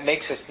feel, that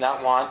makes us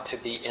not want to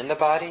be in the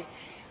body,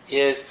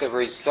 is the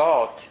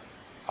result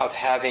of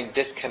having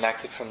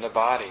disconnected from the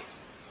body.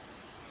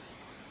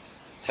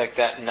 It's like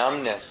that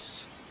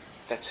numbness,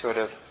 that sort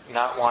of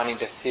not wanting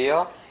to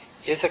feel,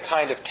 is a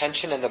kind of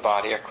tension in the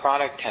body, a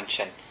chronic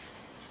tension,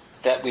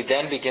 that we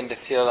then begin to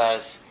feel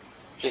as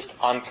just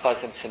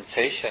unpleasant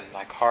sensation,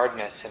 like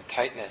hardness and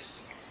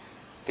tightness,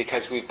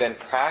 because we've been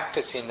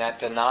practicing that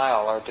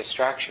denial or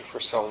distraction for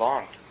so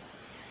long.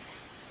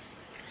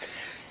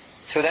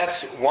 So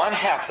that's one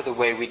half of the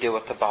way we deal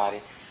with the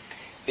body.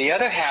 The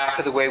other half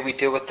of the way we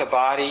deal with the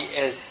body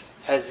is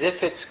as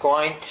if it's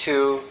going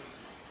to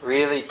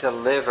really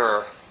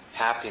deliver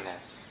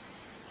happiness.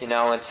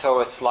 And so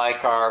it's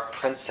like our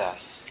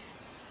princess,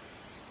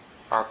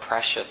 our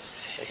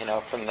precious,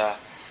 from the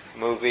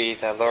movie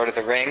The Lord of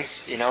the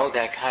Rings,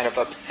 that kind of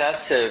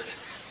obsessive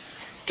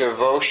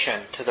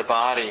devotion to the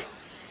body,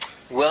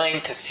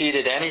 willing to feed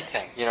it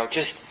anything,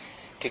 just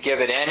to give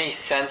it any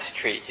sense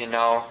treat,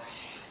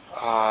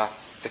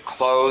 the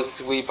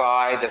clothes we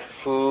buy, the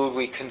food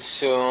we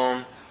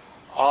consume,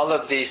 all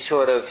of these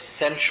sort of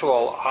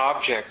sensual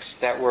objects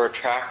that we're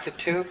attracted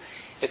to.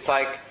 It's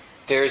like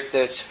there's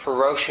this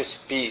ferocious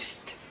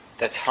beast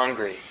that's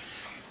hungry,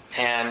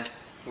 and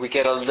we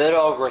get a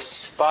little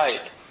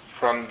respite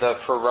from the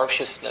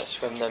ferociousness,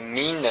 from the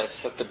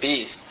meanness of the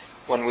beast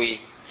when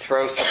we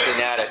throw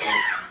something at it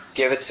and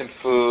give it some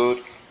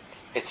food.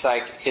 It's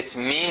like its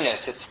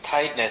meanness, its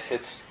tightness,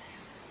 its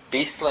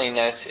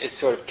beastliness is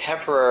sort of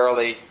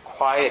temporarily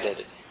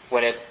quieted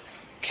when it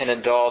can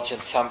indulge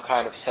in some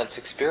kind of sense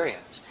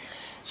experience.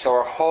 So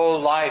our whole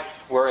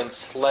life we're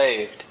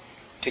enslaved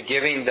to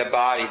giving the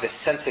body, the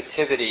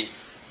sensitivity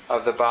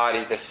of the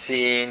body, the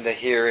seeing, the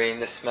hearing,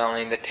 the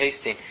smelling, the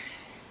tasting,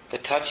 the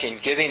touching,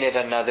 giving it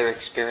another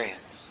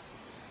experience.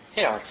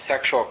 And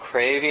sexual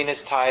craving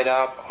is tied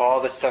up,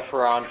 all the stuff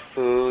around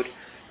food,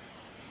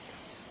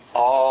 a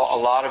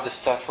lot of the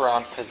stuff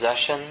around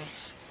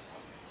possessions.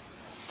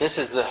 This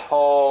is the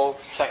whole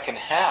second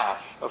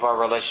half of our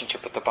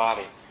relationship with the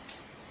body.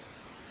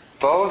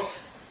 Both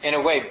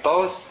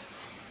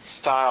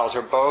styles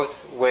or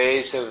both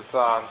ways of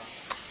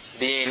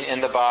being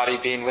in the body,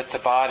 being with the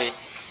body,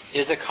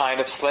 is a kind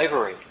of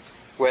slavery.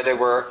 Whether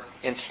we're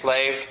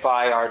enslaved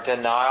by our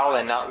denial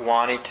and not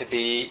wanting to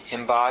be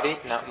embodied,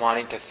 not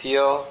wanting to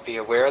feel, be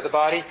aware of the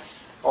body,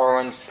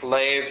 or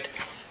enslaved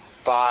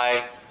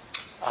by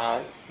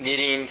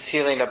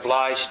feeling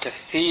obliged to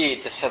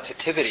feed the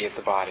sensitivity of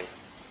the body.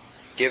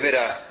 Give it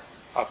a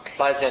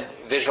pleasant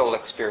visual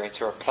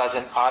experience or a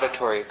pleasant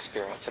auditory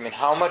experience. I mean,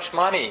 how much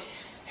money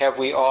have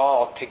we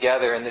all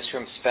together in this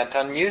room spent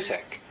on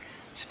music,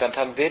 spent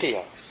on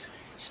videos,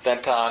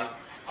 spent on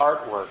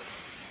artwork,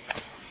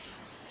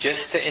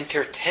 just to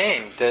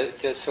entertain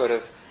the sort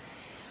of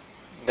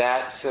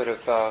that sort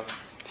of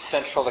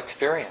central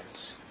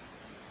experience,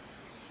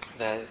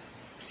 the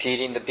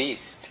feeding the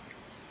beast.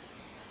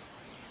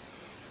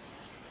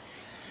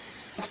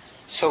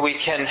 So we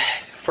can,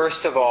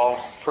 first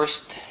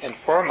and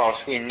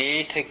foremost, we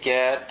need to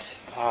get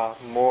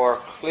more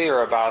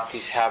clear about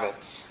these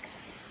habits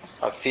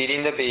of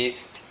feeding the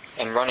beast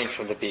and running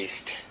from the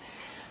beast,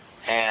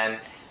 and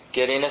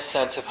getting a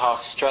sense of how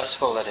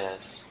stressful it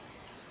is,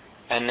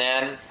 and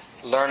then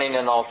learning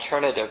an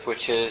alternative,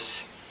 which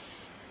is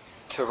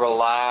to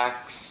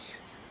relax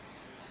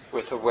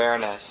with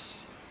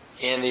awareness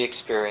in the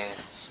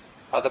experience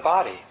of the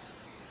body,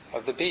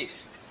 of the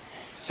beast.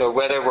 So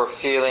whether we're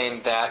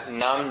feeling that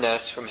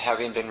numbness from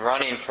having been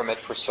running from it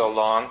for so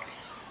long,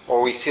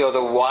 or we feel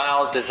the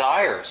wild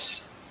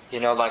desires,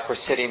 like we're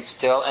sitting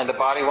still and the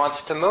body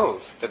wants to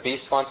move, the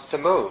beast wants to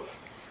move.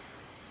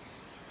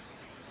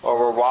 Or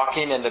we're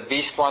walking and the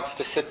beast wants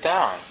to sit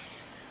down.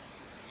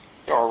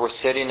 Or we're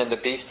sitting and the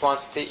beast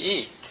wants to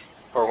eat,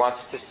 or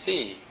wants to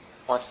see,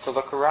 wants to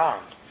look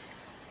around.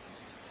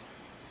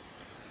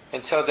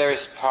 And so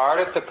there's part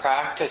of the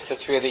practice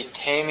that's really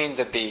taming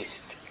the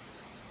beast.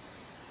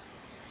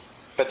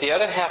 But the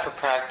other half of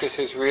practice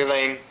is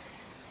really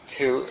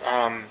to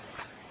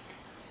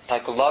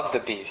love the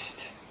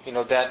beast.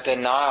 That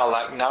denial,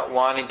 like not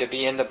wanting to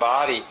be in the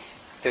body,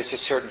 there's a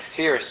certain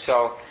fear.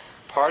 So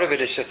part of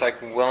it is just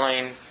like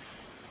willing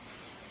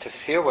to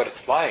feel what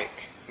it's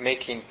like,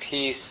 making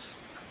peace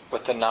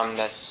with the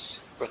numbness,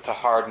 with the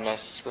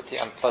hardness, with the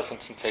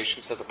unpleasant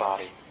sensations of the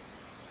body.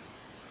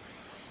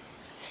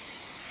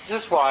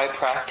 This is why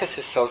practice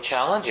is so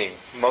challenging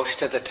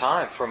most of the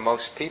time for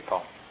most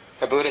people.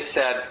 The Buddha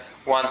said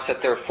once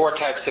that there are 4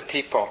 types of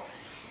people.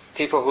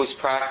 People whose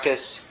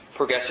practice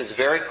progresses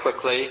very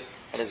quickly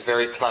and is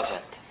very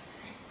pleasant.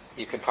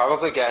 You can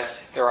probably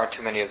guess there aren't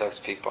too many of those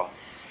people.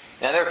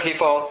 Then there are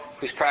people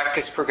whose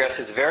practice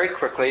progresses very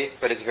quickly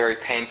but is very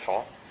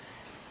painful.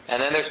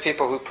 And then there's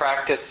people who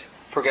practice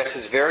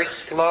progresses very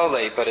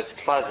slowly but it's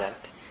pleasant.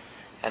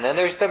 And then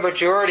there's the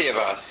majority of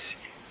us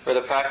where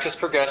the practice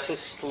progresses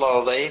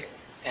slowly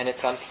and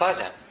it's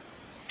unpleasant.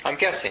 I'm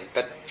guessing,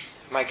 but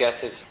my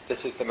guess is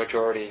this is the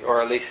majority,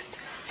 or at least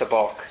the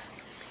bulk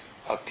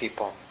of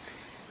people.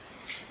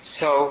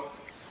 So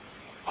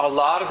a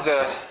lot of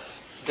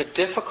the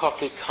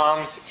difficulty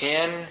comes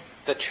in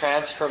the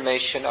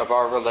transformation of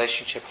our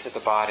relationship to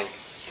the body,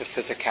 to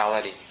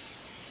physicality.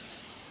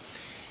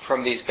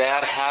 From these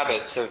bad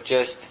habits of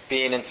just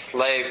being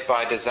enslaved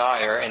by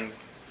desire and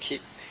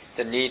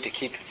the need to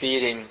keep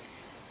feeding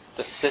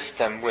the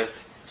system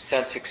with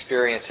sense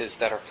experiences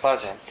that are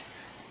pleasant.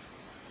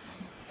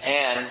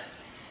 And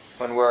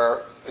when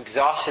we're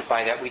exhausted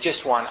by that, we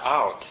just want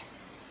out.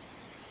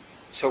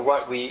 So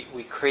what we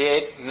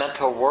create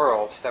mental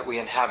worlds that we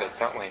inhabit,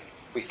 don't we?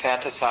 We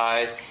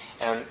fantasize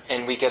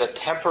and we get a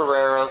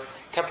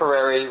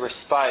temporary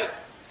respite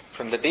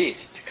from the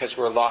beast because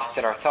we're lost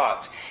in our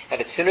thoughts.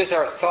 And as soon as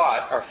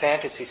our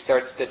fantasy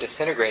starts to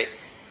disintegrate,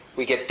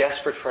 we get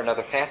desperate for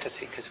another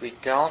fantasy because we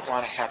don't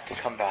want to have to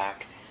come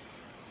back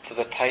to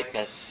the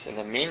tightness and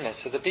the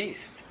meanness of the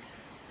beast.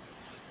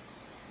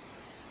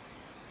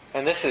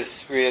 And this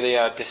is really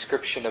a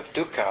description of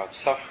dukkha, of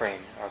suffering,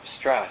 of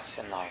stress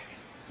in life.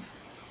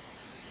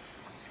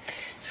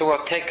 So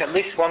we'll take at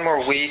least one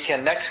more week,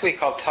 and next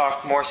week I'll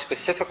talk more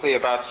specifically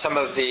about some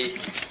of the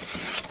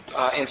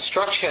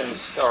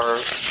instructions or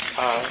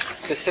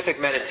specific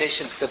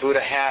meditations the Buddha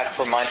had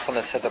for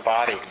mindfulness of the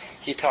body.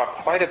 He talked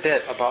quite a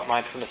bit about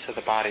mindfulness of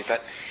the body,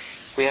 but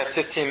we have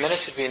 15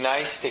 minutes. It'd be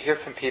nice to hear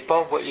from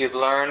people what you've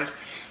learned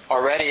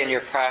already in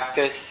your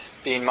practice,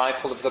 being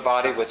mindful of the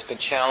body, what's been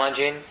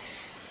challenging,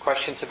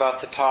 questions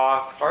about the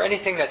talk, or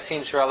anything that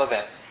seems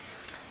relevant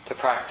to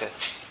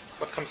practice.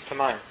 What comes to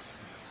mind?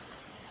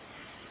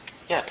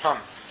 Yeah, Tom.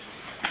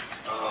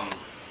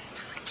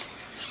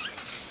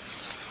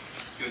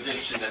 It was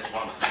interesting that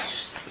one of the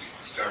things you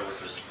started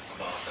with was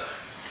about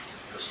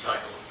the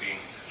cycle of being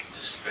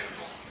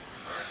despicable,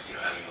 or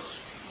having those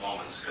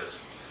moments, because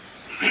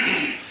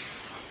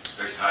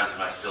there's times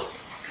when I still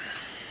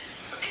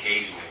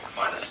occasionally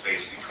find a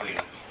space between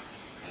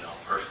the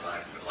person I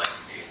would like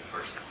to be and the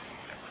person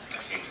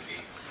I seem to be.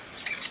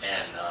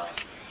 And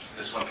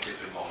this one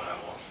particular moment, I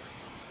won't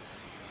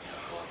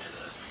go into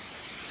the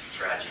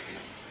tragic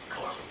and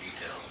colorful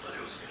details, but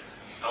it was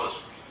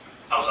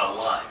I was out of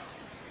line.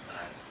 And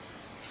I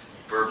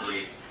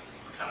verbally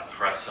kind of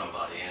pressed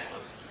somebody, and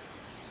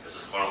it was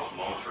just one of those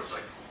moments where it's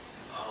like,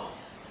 oh,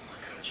 I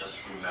could have just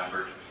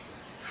remembered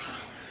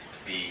to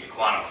be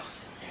equanimous,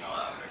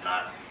 or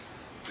not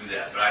do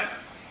that. But I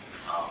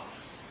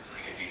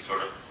can be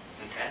sort of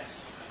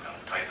intense. I'm kind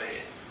of type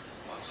A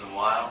once in a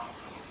while,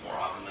 more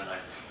often than I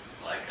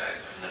like.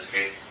 In this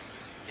case,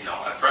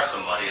 I pressed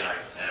somebody, and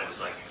it was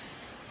like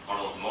one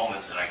of those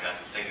moments, and I got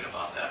to thinking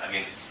about that. I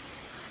mean,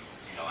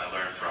 I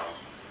learned from,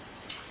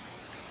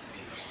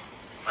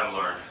 I've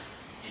learned,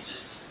 you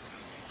just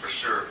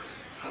sure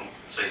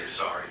say you're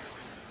sorry,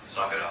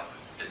 suck it up,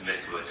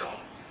 admit to it, don't,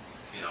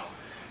 you know.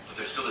 But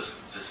there's still this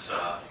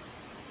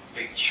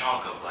big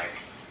chunk of like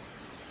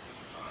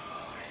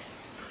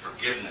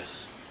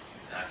forgiveness.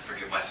 And I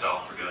forgive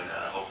myself for doing that.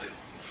 I hope that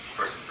the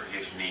person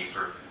forgives me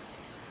for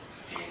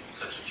being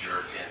such a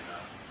jerk.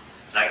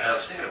 And I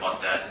was thinking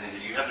about that,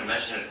 and you haven't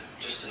mentioned it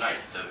just tonight,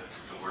 the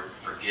word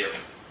forgive.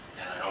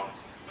 And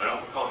I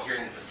don't recall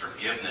hearing the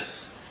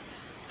forgiveness.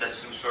 That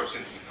sort of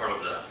seems to be part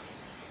of the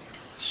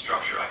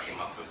structure I came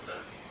up with, the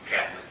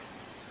Catholic,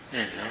 you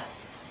know,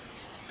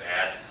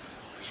 bad,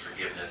 there's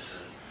forgiveness,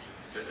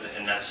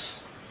 and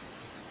that's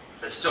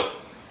still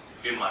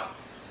in my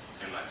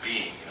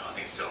being, you know. I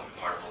think it's still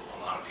part of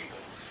a lot of people.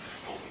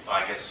 Well,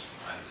 I guess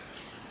I'm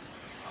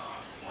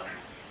wondering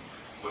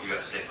what you got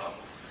to say about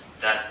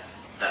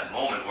that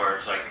moment where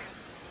it's like,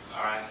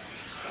 all right,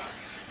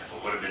 if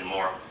I would have been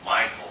more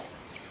mindful,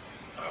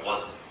 but I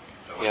wasn't.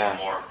 If I would have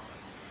been more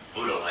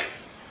Buddha-like,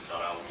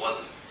 but I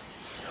wasn't.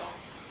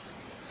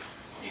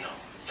 You know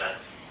that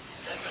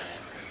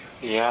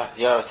dynamic.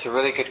 Yeah, it's a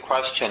really good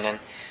question. And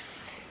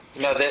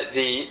you know,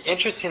 the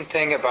interesting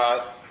thing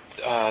about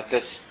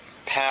this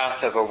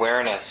path of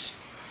awareness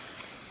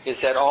is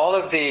that all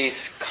of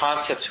these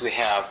concepts we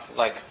have,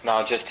 like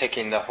now just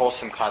taking the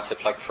wholesome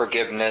concepts like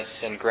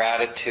forgiveness and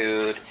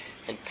gratitude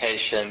and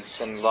patience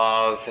and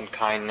love and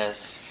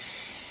kindness,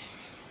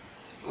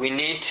 we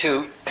need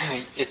to,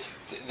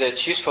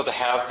 it's useful to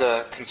have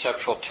the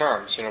conceptual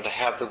terms, you know, to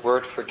have the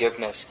word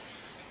forgiveness,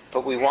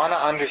 but we want to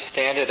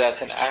understand it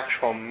as an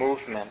actual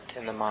movement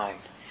in the mind.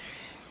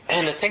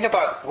 And to think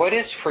about what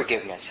is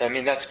forgiveness, I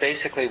mean, that's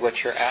basically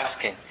what you're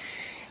asking.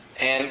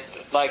 And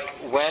like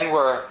when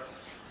we're,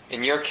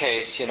 in your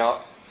case, you know,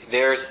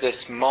 there's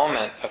this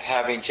moment of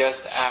having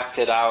just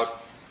acted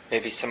out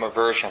maybe some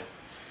aversion.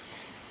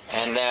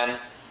 And then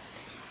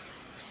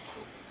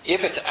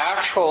if it's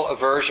actual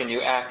aversion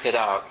you acted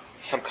out,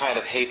 some kind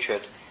of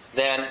hatred,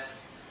 then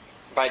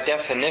by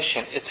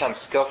definition it's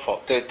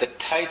unskillful. The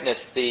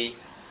tightness, the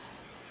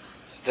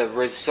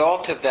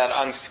result of that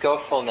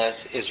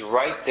unskillfulness is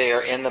right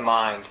there in the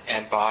mind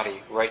and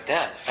body, right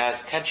then,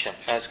 as tension,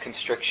 as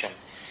constriction.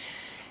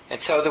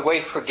 And so the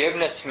way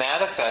forgiveness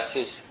manifests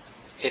is,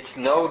 it's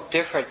no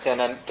different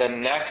than the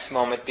next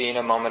moment being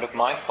a moment of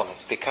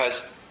mindfulness.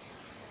 Because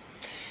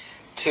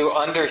to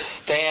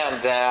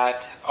understand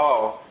that,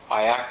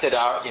 I acted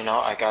out, you know,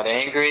 I got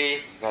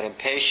angry, got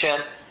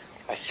impatient,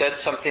 I said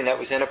something that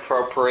was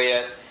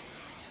inappropriate,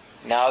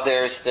 now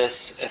there's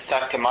this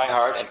effect in my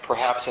heart and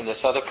perhaps in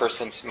this other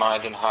person's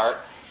mind and heart,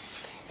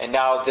 and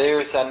now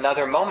there's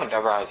another moment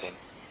arising.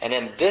 And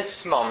in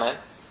this moment,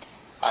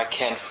 I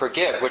can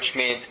forgive, which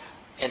means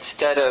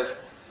instead of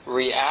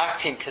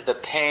reacting to the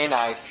pain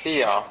I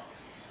feel,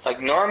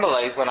 like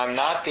normally when I'm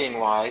not being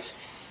wise,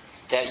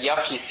 that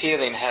yucky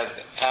feeling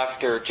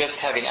after just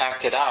having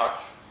acted out,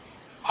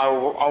 I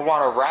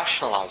want to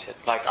rationalize it,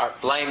 like I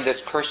blame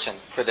this person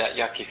for that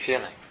yucky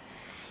feeling.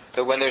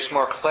 But when there's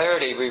more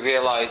clarity, we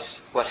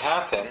realize what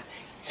happened,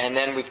 and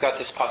then we've got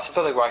this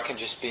possibility where I can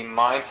just be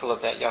mindful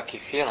of that yucky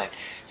feeling.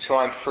 So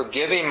I'm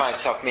forgiving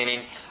myself,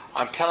 meaning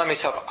I'm telling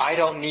myself I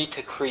don't need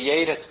to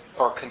create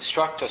or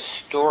construct a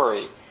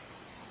story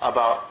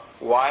about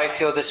why I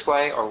feel this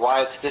way, or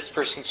why it's this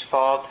person's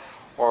fault,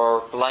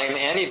 or blame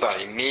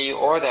anybody, me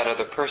or that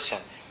other person.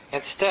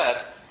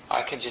 Instead,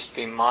 I can just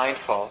be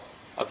mindful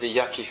of the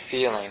yucky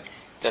feeling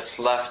that's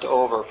left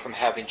over from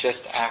having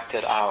just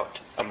acted out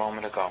a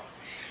moment ago.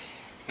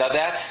 Now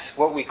that's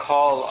what we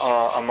call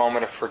a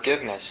moment of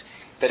forgiveness,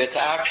 but it's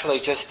actually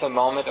just a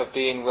moment of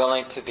being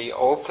willing to be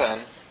open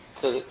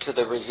to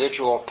the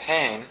residual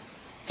pain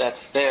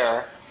that's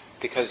there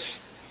because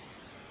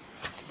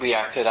we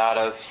acted out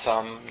of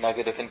some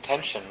negative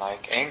intention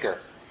like anger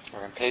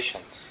or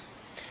impatience.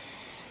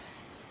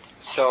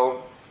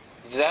 So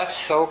that's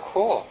so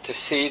cool to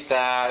see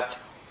that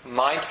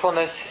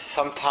mindfulness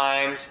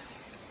sometimes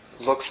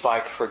looks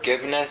like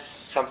forgiveness,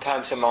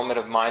 sometimes a moment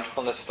of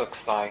mindfulness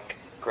looks like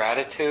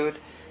gratitude,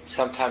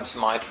 sometimes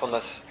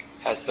mindfulness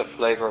has the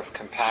flavor of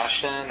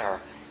compassion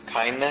or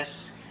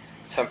kindness,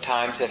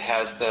 sometimes it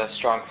has the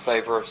strong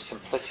flavor of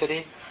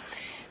simplicity.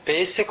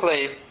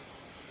 Basically,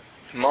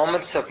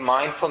 moments of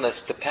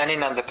mindfulness,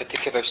 depending on the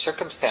particular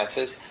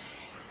circumstances,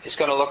 is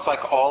going to look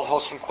like all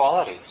wholesome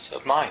qualities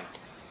of mind.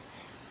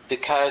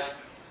 Because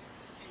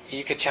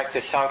you can check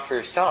this out for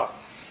yourself.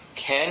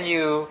 Can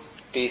you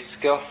be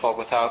skillful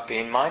without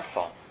being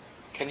mindful?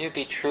 Can you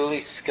be truly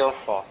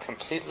skillful,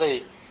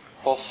 completely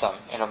wholesome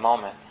in a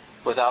moment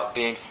without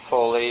being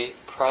fully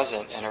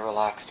present in a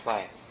relaxed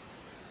way?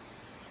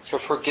 So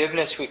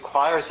forgiveness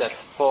requires that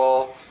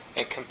full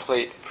and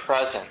complete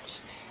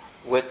presence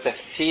with the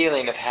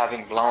feeling of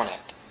having blown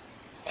it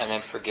and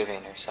then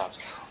forgiving ourselves.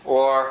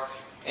 Or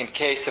in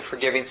case of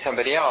forgiving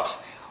somebody else,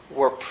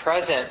 we're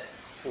present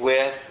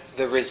with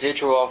the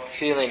residual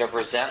feeling of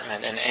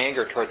resentment and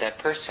anger toward that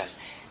person.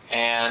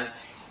 And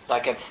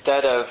like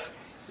instead of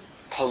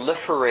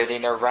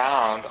proliferating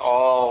around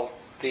all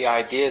the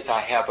ideas I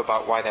have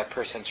about why that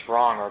person's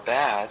wrong or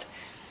bad,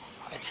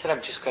 instead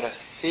I'm just going to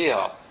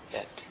feel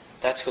it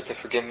That's what the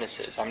forgiveness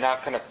is. I'm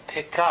not going to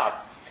pick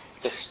up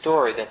the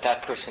story that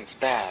that person's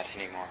bad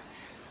anymore.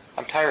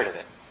 I'm tired of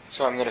it.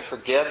 So I'm going to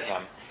forgive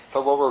him.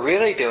 But what we're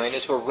really doing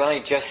is we're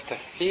willing just to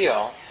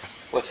feel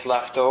what's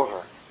left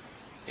over.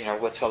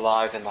 What's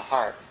alive in the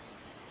heart.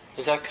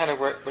 Is that kind of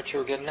what you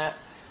were getting at?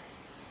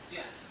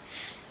 Yeah.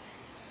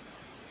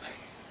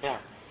 Yeah.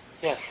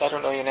 Yes, I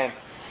don't know your name.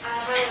 My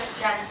name is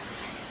Jen.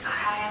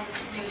 I am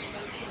new to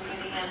this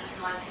community and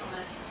to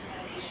mindfulness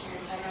meditation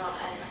in general,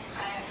 and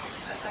I have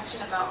a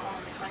question about one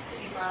of the points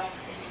that you brought up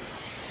in your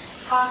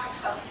talk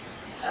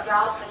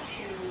about the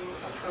two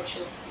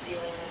approaches to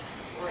dealing with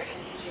or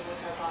engaging with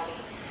our body.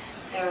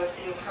 There was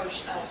the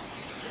approach of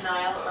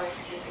denial or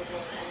escapism,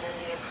 and then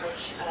the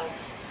approach of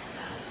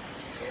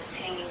sort of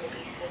taming the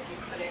beast, as you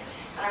put it.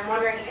 And I'm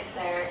wondering if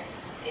there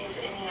is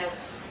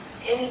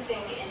anything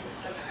in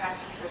the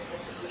practices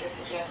that the Buddha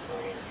suggests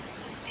or in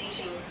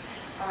teaching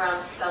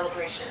around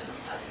celebration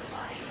of the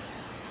body.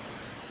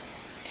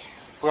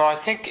 Well, I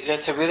think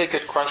that's a really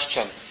good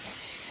question.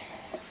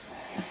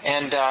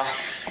 And the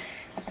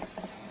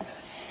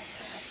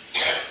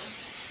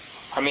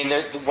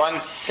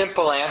one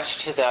simple answer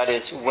to that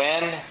is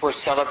when we're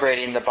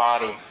celebrating the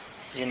body.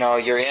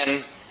 You're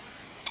in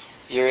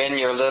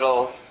your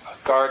little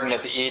Garden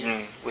of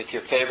Eden with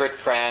your favorite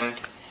friend,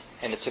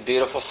 and it's a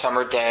beautiful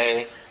summer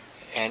day,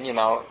 and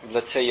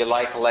let's say you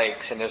like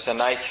lakes, and there's a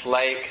nice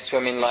lake,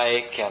 swimming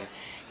lake, and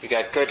you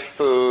got good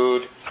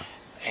food,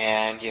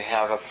 and you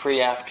have a free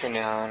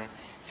afternoon,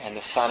 and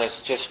the sun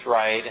is just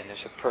right, and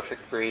there's a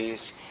perfect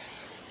breeze.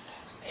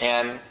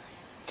 And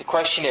the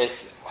question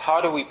is, how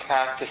do we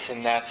practice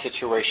in that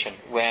situation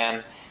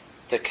when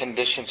the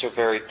conditions are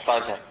very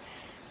pleasant?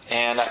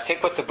 And I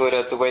think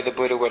the way the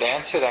Buddha would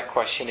answer that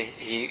question,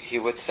 he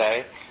would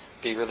say,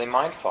 be really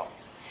mindful.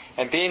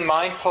 And being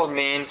mindful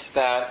means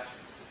that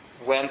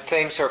when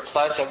things are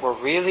pleasant, we're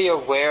really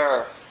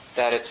aware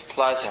that it's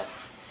pleasant.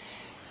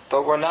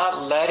 But we're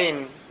not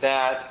letting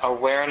that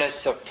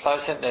awareness of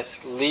pleasantness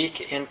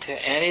leak into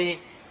any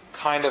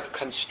kind of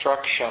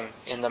construction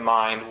in the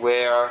mind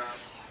where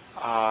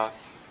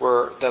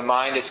the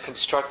mind is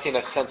constructing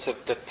a sense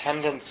of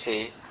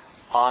dependency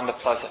on the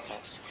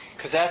pleasantness.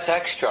 Because that's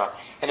extra.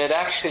 And it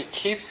actually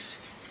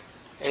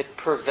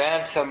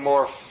prevents a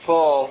more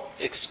full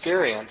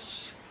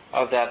experience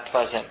of that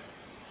pleasantness.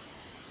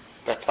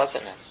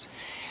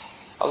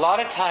 A lot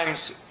of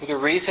times, the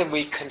reason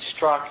we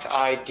construct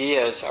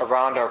ideas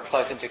around our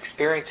pleasant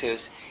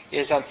experiences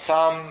is on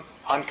some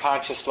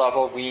unconscious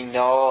level we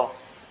know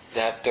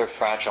that they're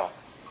fragile.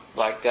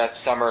 Like that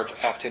summer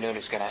afternoon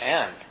is going to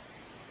end.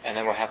 And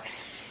then we'll have...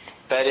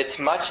 But it's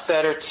much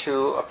better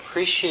to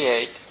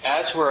appreciate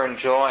as we're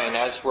enjoying,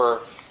 as we're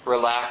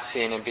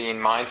relaxing and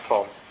being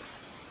mindful.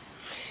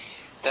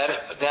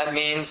 That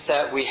means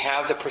that we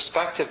have the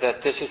perspective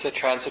that this is a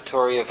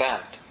transitory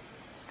event.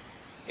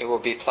 It will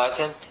be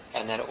pleasant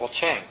and then it will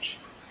change.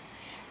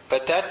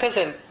 But that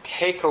doesn't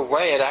take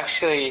away,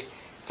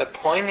 the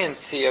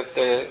poignancy of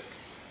the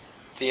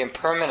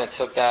impermanence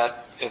of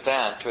that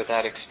event or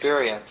that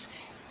experience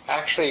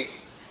actually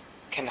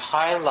can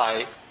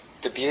highlight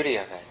the beauty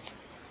of it.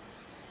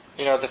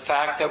 The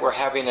fact that we're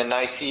having a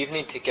nice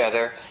evening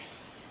together,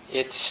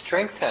 it's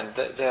strengthened.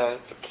 The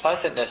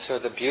pleasantness or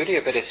the beauty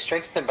of it is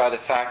strengthened by the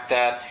fact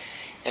that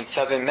in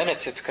 7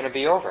 minutes it's going to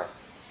be over.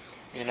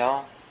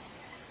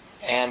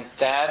 And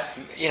that,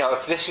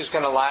 if this is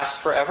going to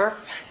last forever,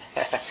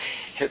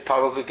 it'd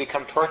probably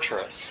become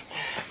torturous.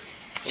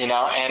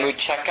 And we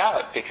check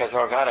out because,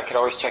 oh God, I could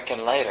always check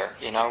in later.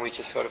 We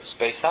just sort of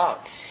space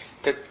out.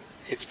 But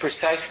it's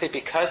precisely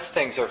because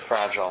things are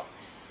fragile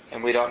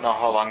and we don't know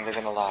how long they're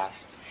going to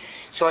last.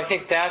 So I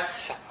think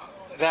that's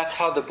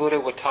how the Buddha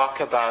would talk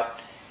about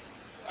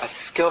a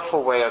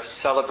skillful way of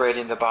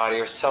celebrating the body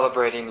or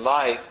celebrating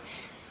life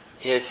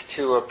is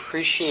to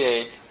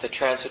appreciate the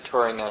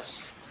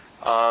transitoriness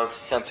of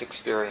sense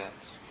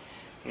experience.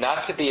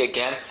 Not to be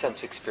against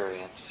sense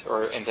experience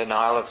or in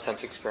denial of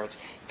sense experience,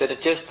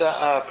 but just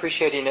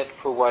appreciating it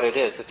for what it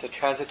is. It's a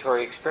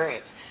transitory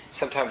experience.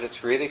 Sometimes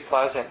it's really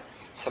pleasant,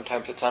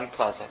 sometimes it's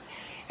unpleasant.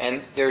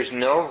 And there's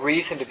no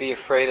reason to be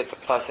afraid of the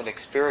pleasant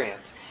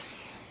experience.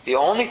 The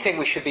only thing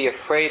we should be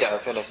afraid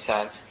of, in a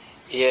sense,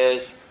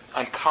 is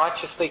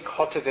unconsciously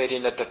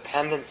cultivating a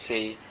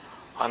dependency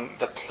on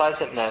the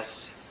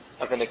pleasantness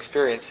of an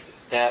experience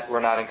that we're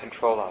not in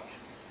control of,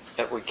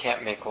 that we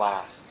can't make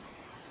last.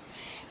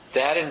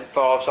 That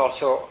involves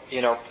also,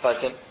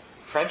 pleasant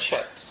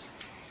friendships.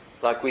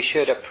 Like we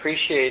should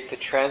appreciate the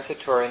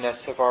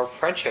transitoriness of our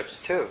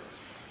friendships too.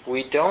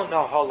 We don't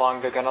know how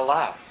long they're going to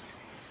last.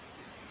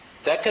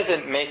 That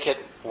doesn't make it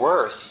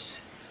worse.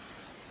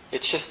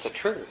 It's just the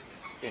truth.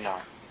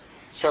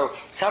 So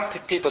some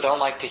people don't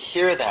like to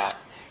hear that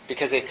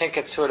because they think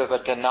it's sort of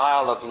a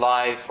denial of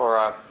life or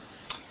a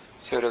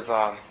sort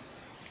of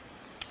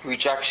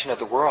rejection of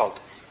the world.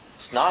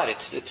 It's not.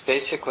 It's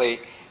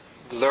basically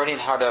learning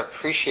how to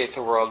appreciate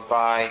the world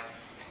by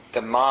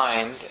the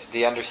mind,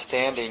 the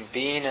understanding,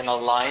 being in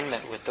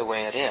alignment with the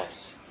way it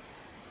is.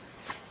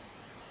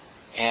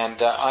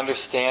 And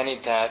understanding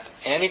that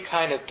any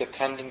kind of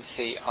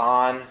dependency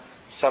on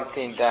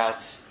something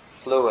that's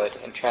fluid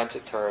and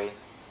transitory,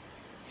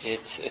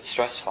 it's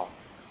stressful.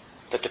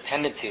 The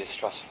dependency is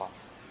stressful.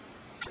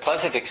 The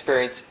pleasant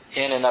experience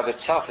in and of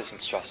itself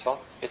isn't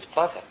stressful. It's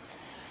pleasant.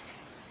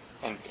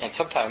 And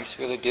sometimes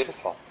really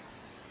beautiful.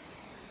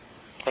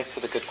 Thanks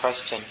for the good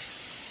question.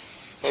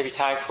 Maybe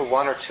time for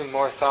one or two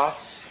more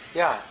thoughts?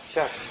 Yeah,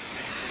 Jeff.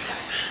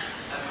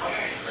 I'm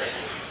wondering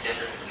if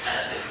this kind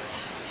of is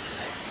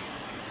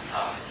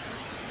tonight's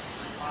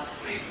this last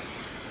week,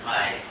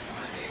 my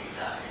baby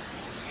died.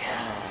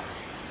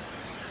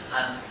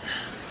 And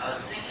I was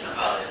thinking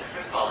about it.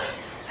 First of all, I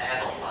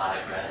have a lot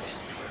of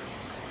gratitude towards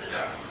the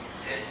Dharma.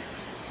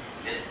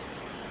 It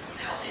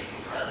helped me be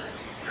present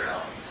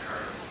throughout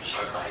her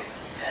short life.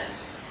 And,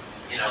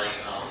 even though it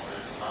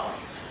was about an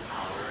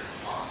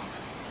hour-long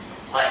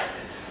life,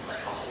 it's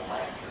like a whole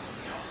life,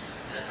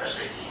 and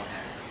especially being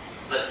there.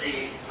 But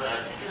what I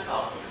was thinking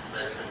about was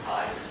this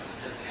embodied this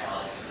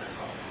physicality of it.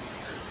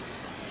 Because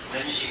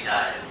when she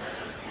died, it was like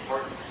this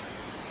important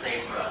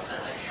thing for us to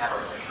have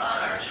her on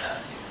our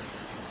chest.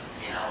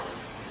 It was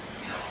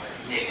like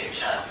naked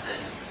chest and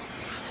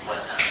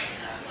whatnot.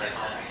 And I was like,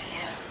 well, I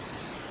can't.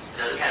 It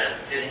doesn't kind of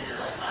fit into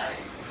my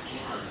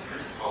scheme of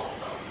principles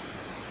of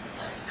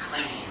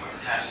clinging or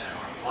attachment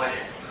or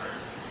avoidance or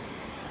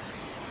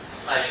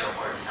pleasure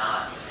or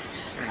not. It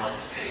just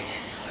wasn't fitting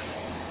into it.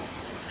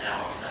 And I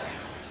don't know if that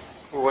makes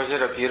sense. Was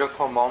it a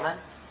beautiful moment?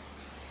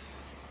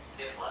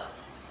 It was.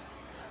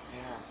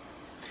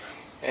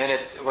 Yeah.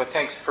 And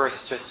thanks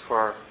first just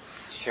for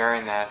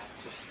sharing that,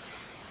 just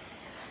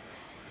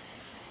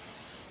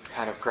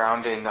kind of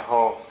grounding the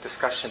whole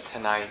discussion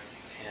tonight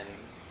in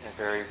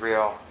very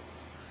real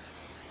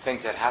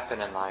things that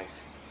happen in life.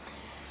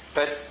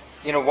 But,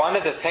 one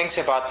of the things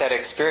about that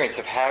experience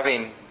of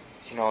having,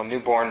 a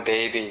newborn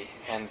baby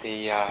and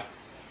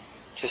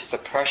just the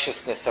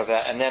preciousness of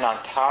that, and then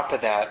on top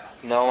of that,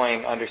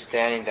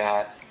 understanding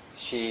that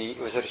she,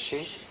 was it a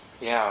she?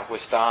 Yeah,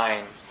 was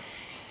dying.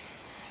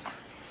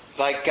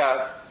 The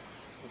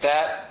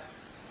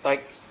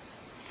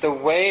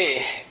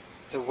way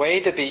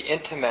to be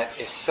intimate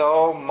is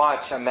so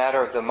much a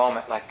matter of the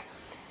moment.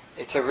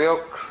 It's a real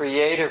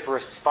creative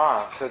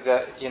response. So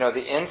that,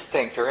 the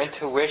instinct or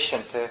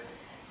intuition to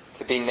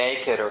be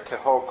naked or to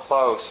hold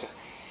close,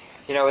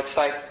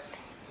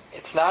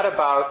 it's not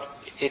about,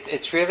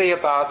 it's really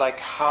about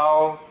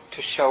how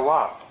to show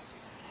up.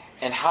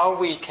 And how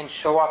we can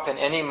show up in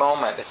any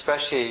moment,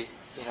 especially,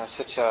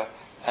 such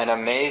an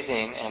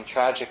amazing and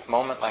tragic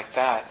moment like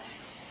that.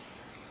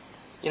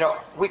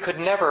 We could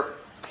never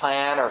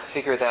plan or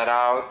figure that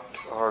out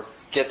or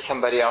get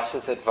somebody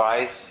else's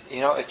advice.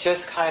 It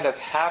just kind of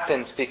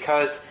happens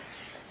because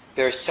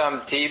there's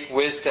some deep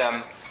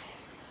wisdom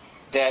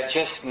that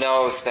just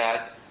knows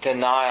that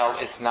denial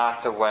is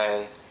not the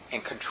way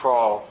and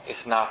control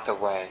is not the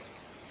way.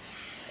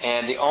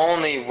 And the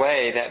only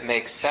way that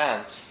makes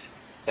sense,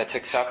 that's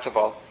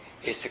acceptable,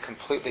 is to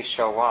completely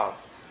show up.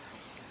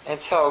 And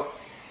so,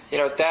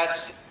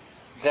 that's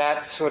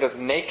that sort of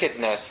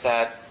nakedness,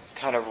 that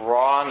kind of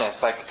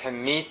rawness, to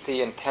meet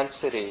the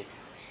intensity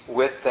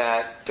with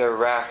that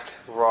direct,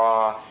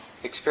 raw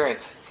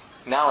experience.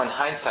 Now in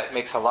hindsight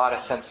makes a lot of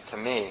sense to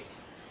me,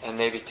 and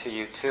maybe to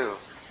you too.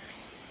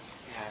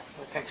 Yeah,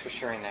 well, thanks for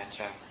sharing that,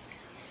 Jeff.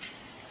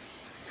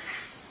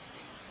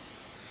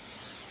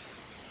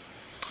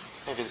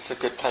 Maybe this is a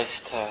good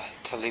place to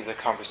leave the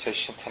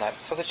conversation tonight.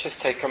 So let's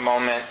just take a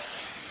moment.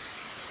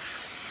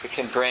 We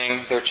can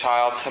bring their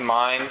child to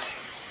mind.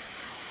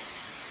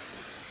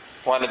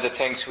 One of the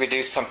things we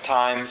do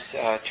sometimes,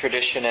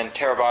 tradition in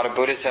Theravada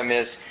Buddhism,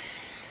 is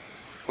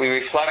we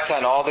reflect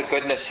on all the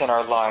goodness in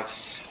our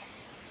lives,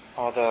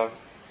 all the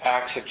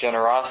acts of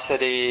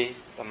generosity,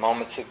 the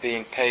moments of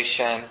being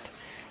patient,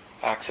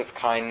 acts of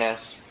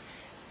kindness,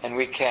 and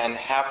we can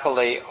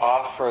happily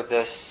offer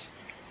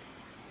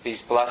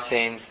these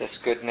blessings, this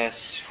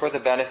goodness, for the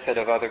benefit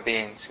of other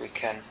beings. We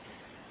can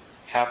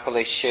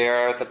happily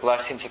share the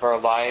blessings of our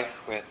life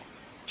with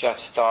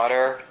Jeff's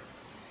daughter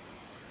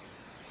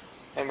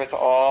and with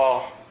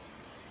all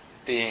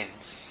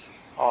beings,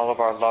 all of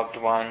our loved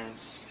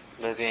ones,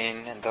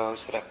 living and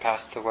those that have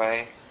passed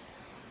away.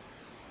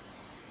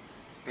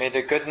 May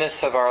the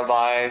goodness of our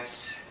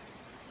lives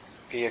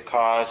be a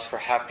cause for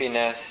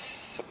happiness,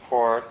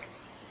 support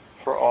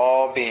for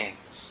all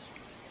beings,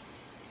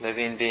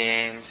 living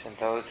beings and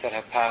those that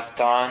have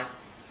passed on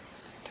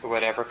to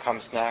whatever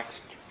comes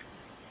next.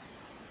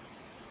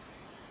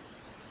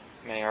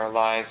 May our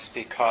lives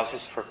be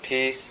causes for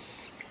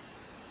peace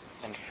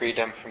and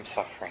freedom from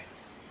suffering.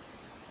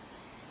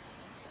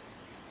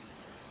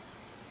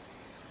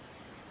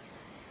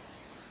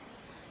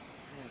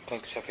 And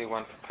thanks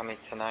everyone for coming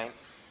tonight.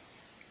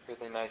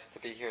 Really nice to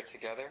be here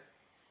together.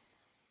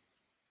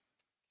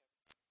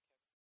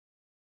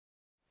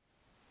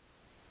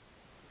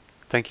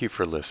 Thank you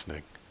for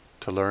listening.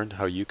 To learn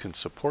how you can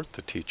support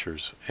the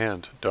teachers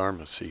and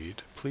Dharma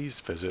Seed, please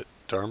visit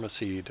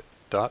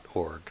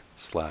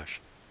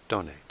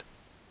dharmaseed.org/donate.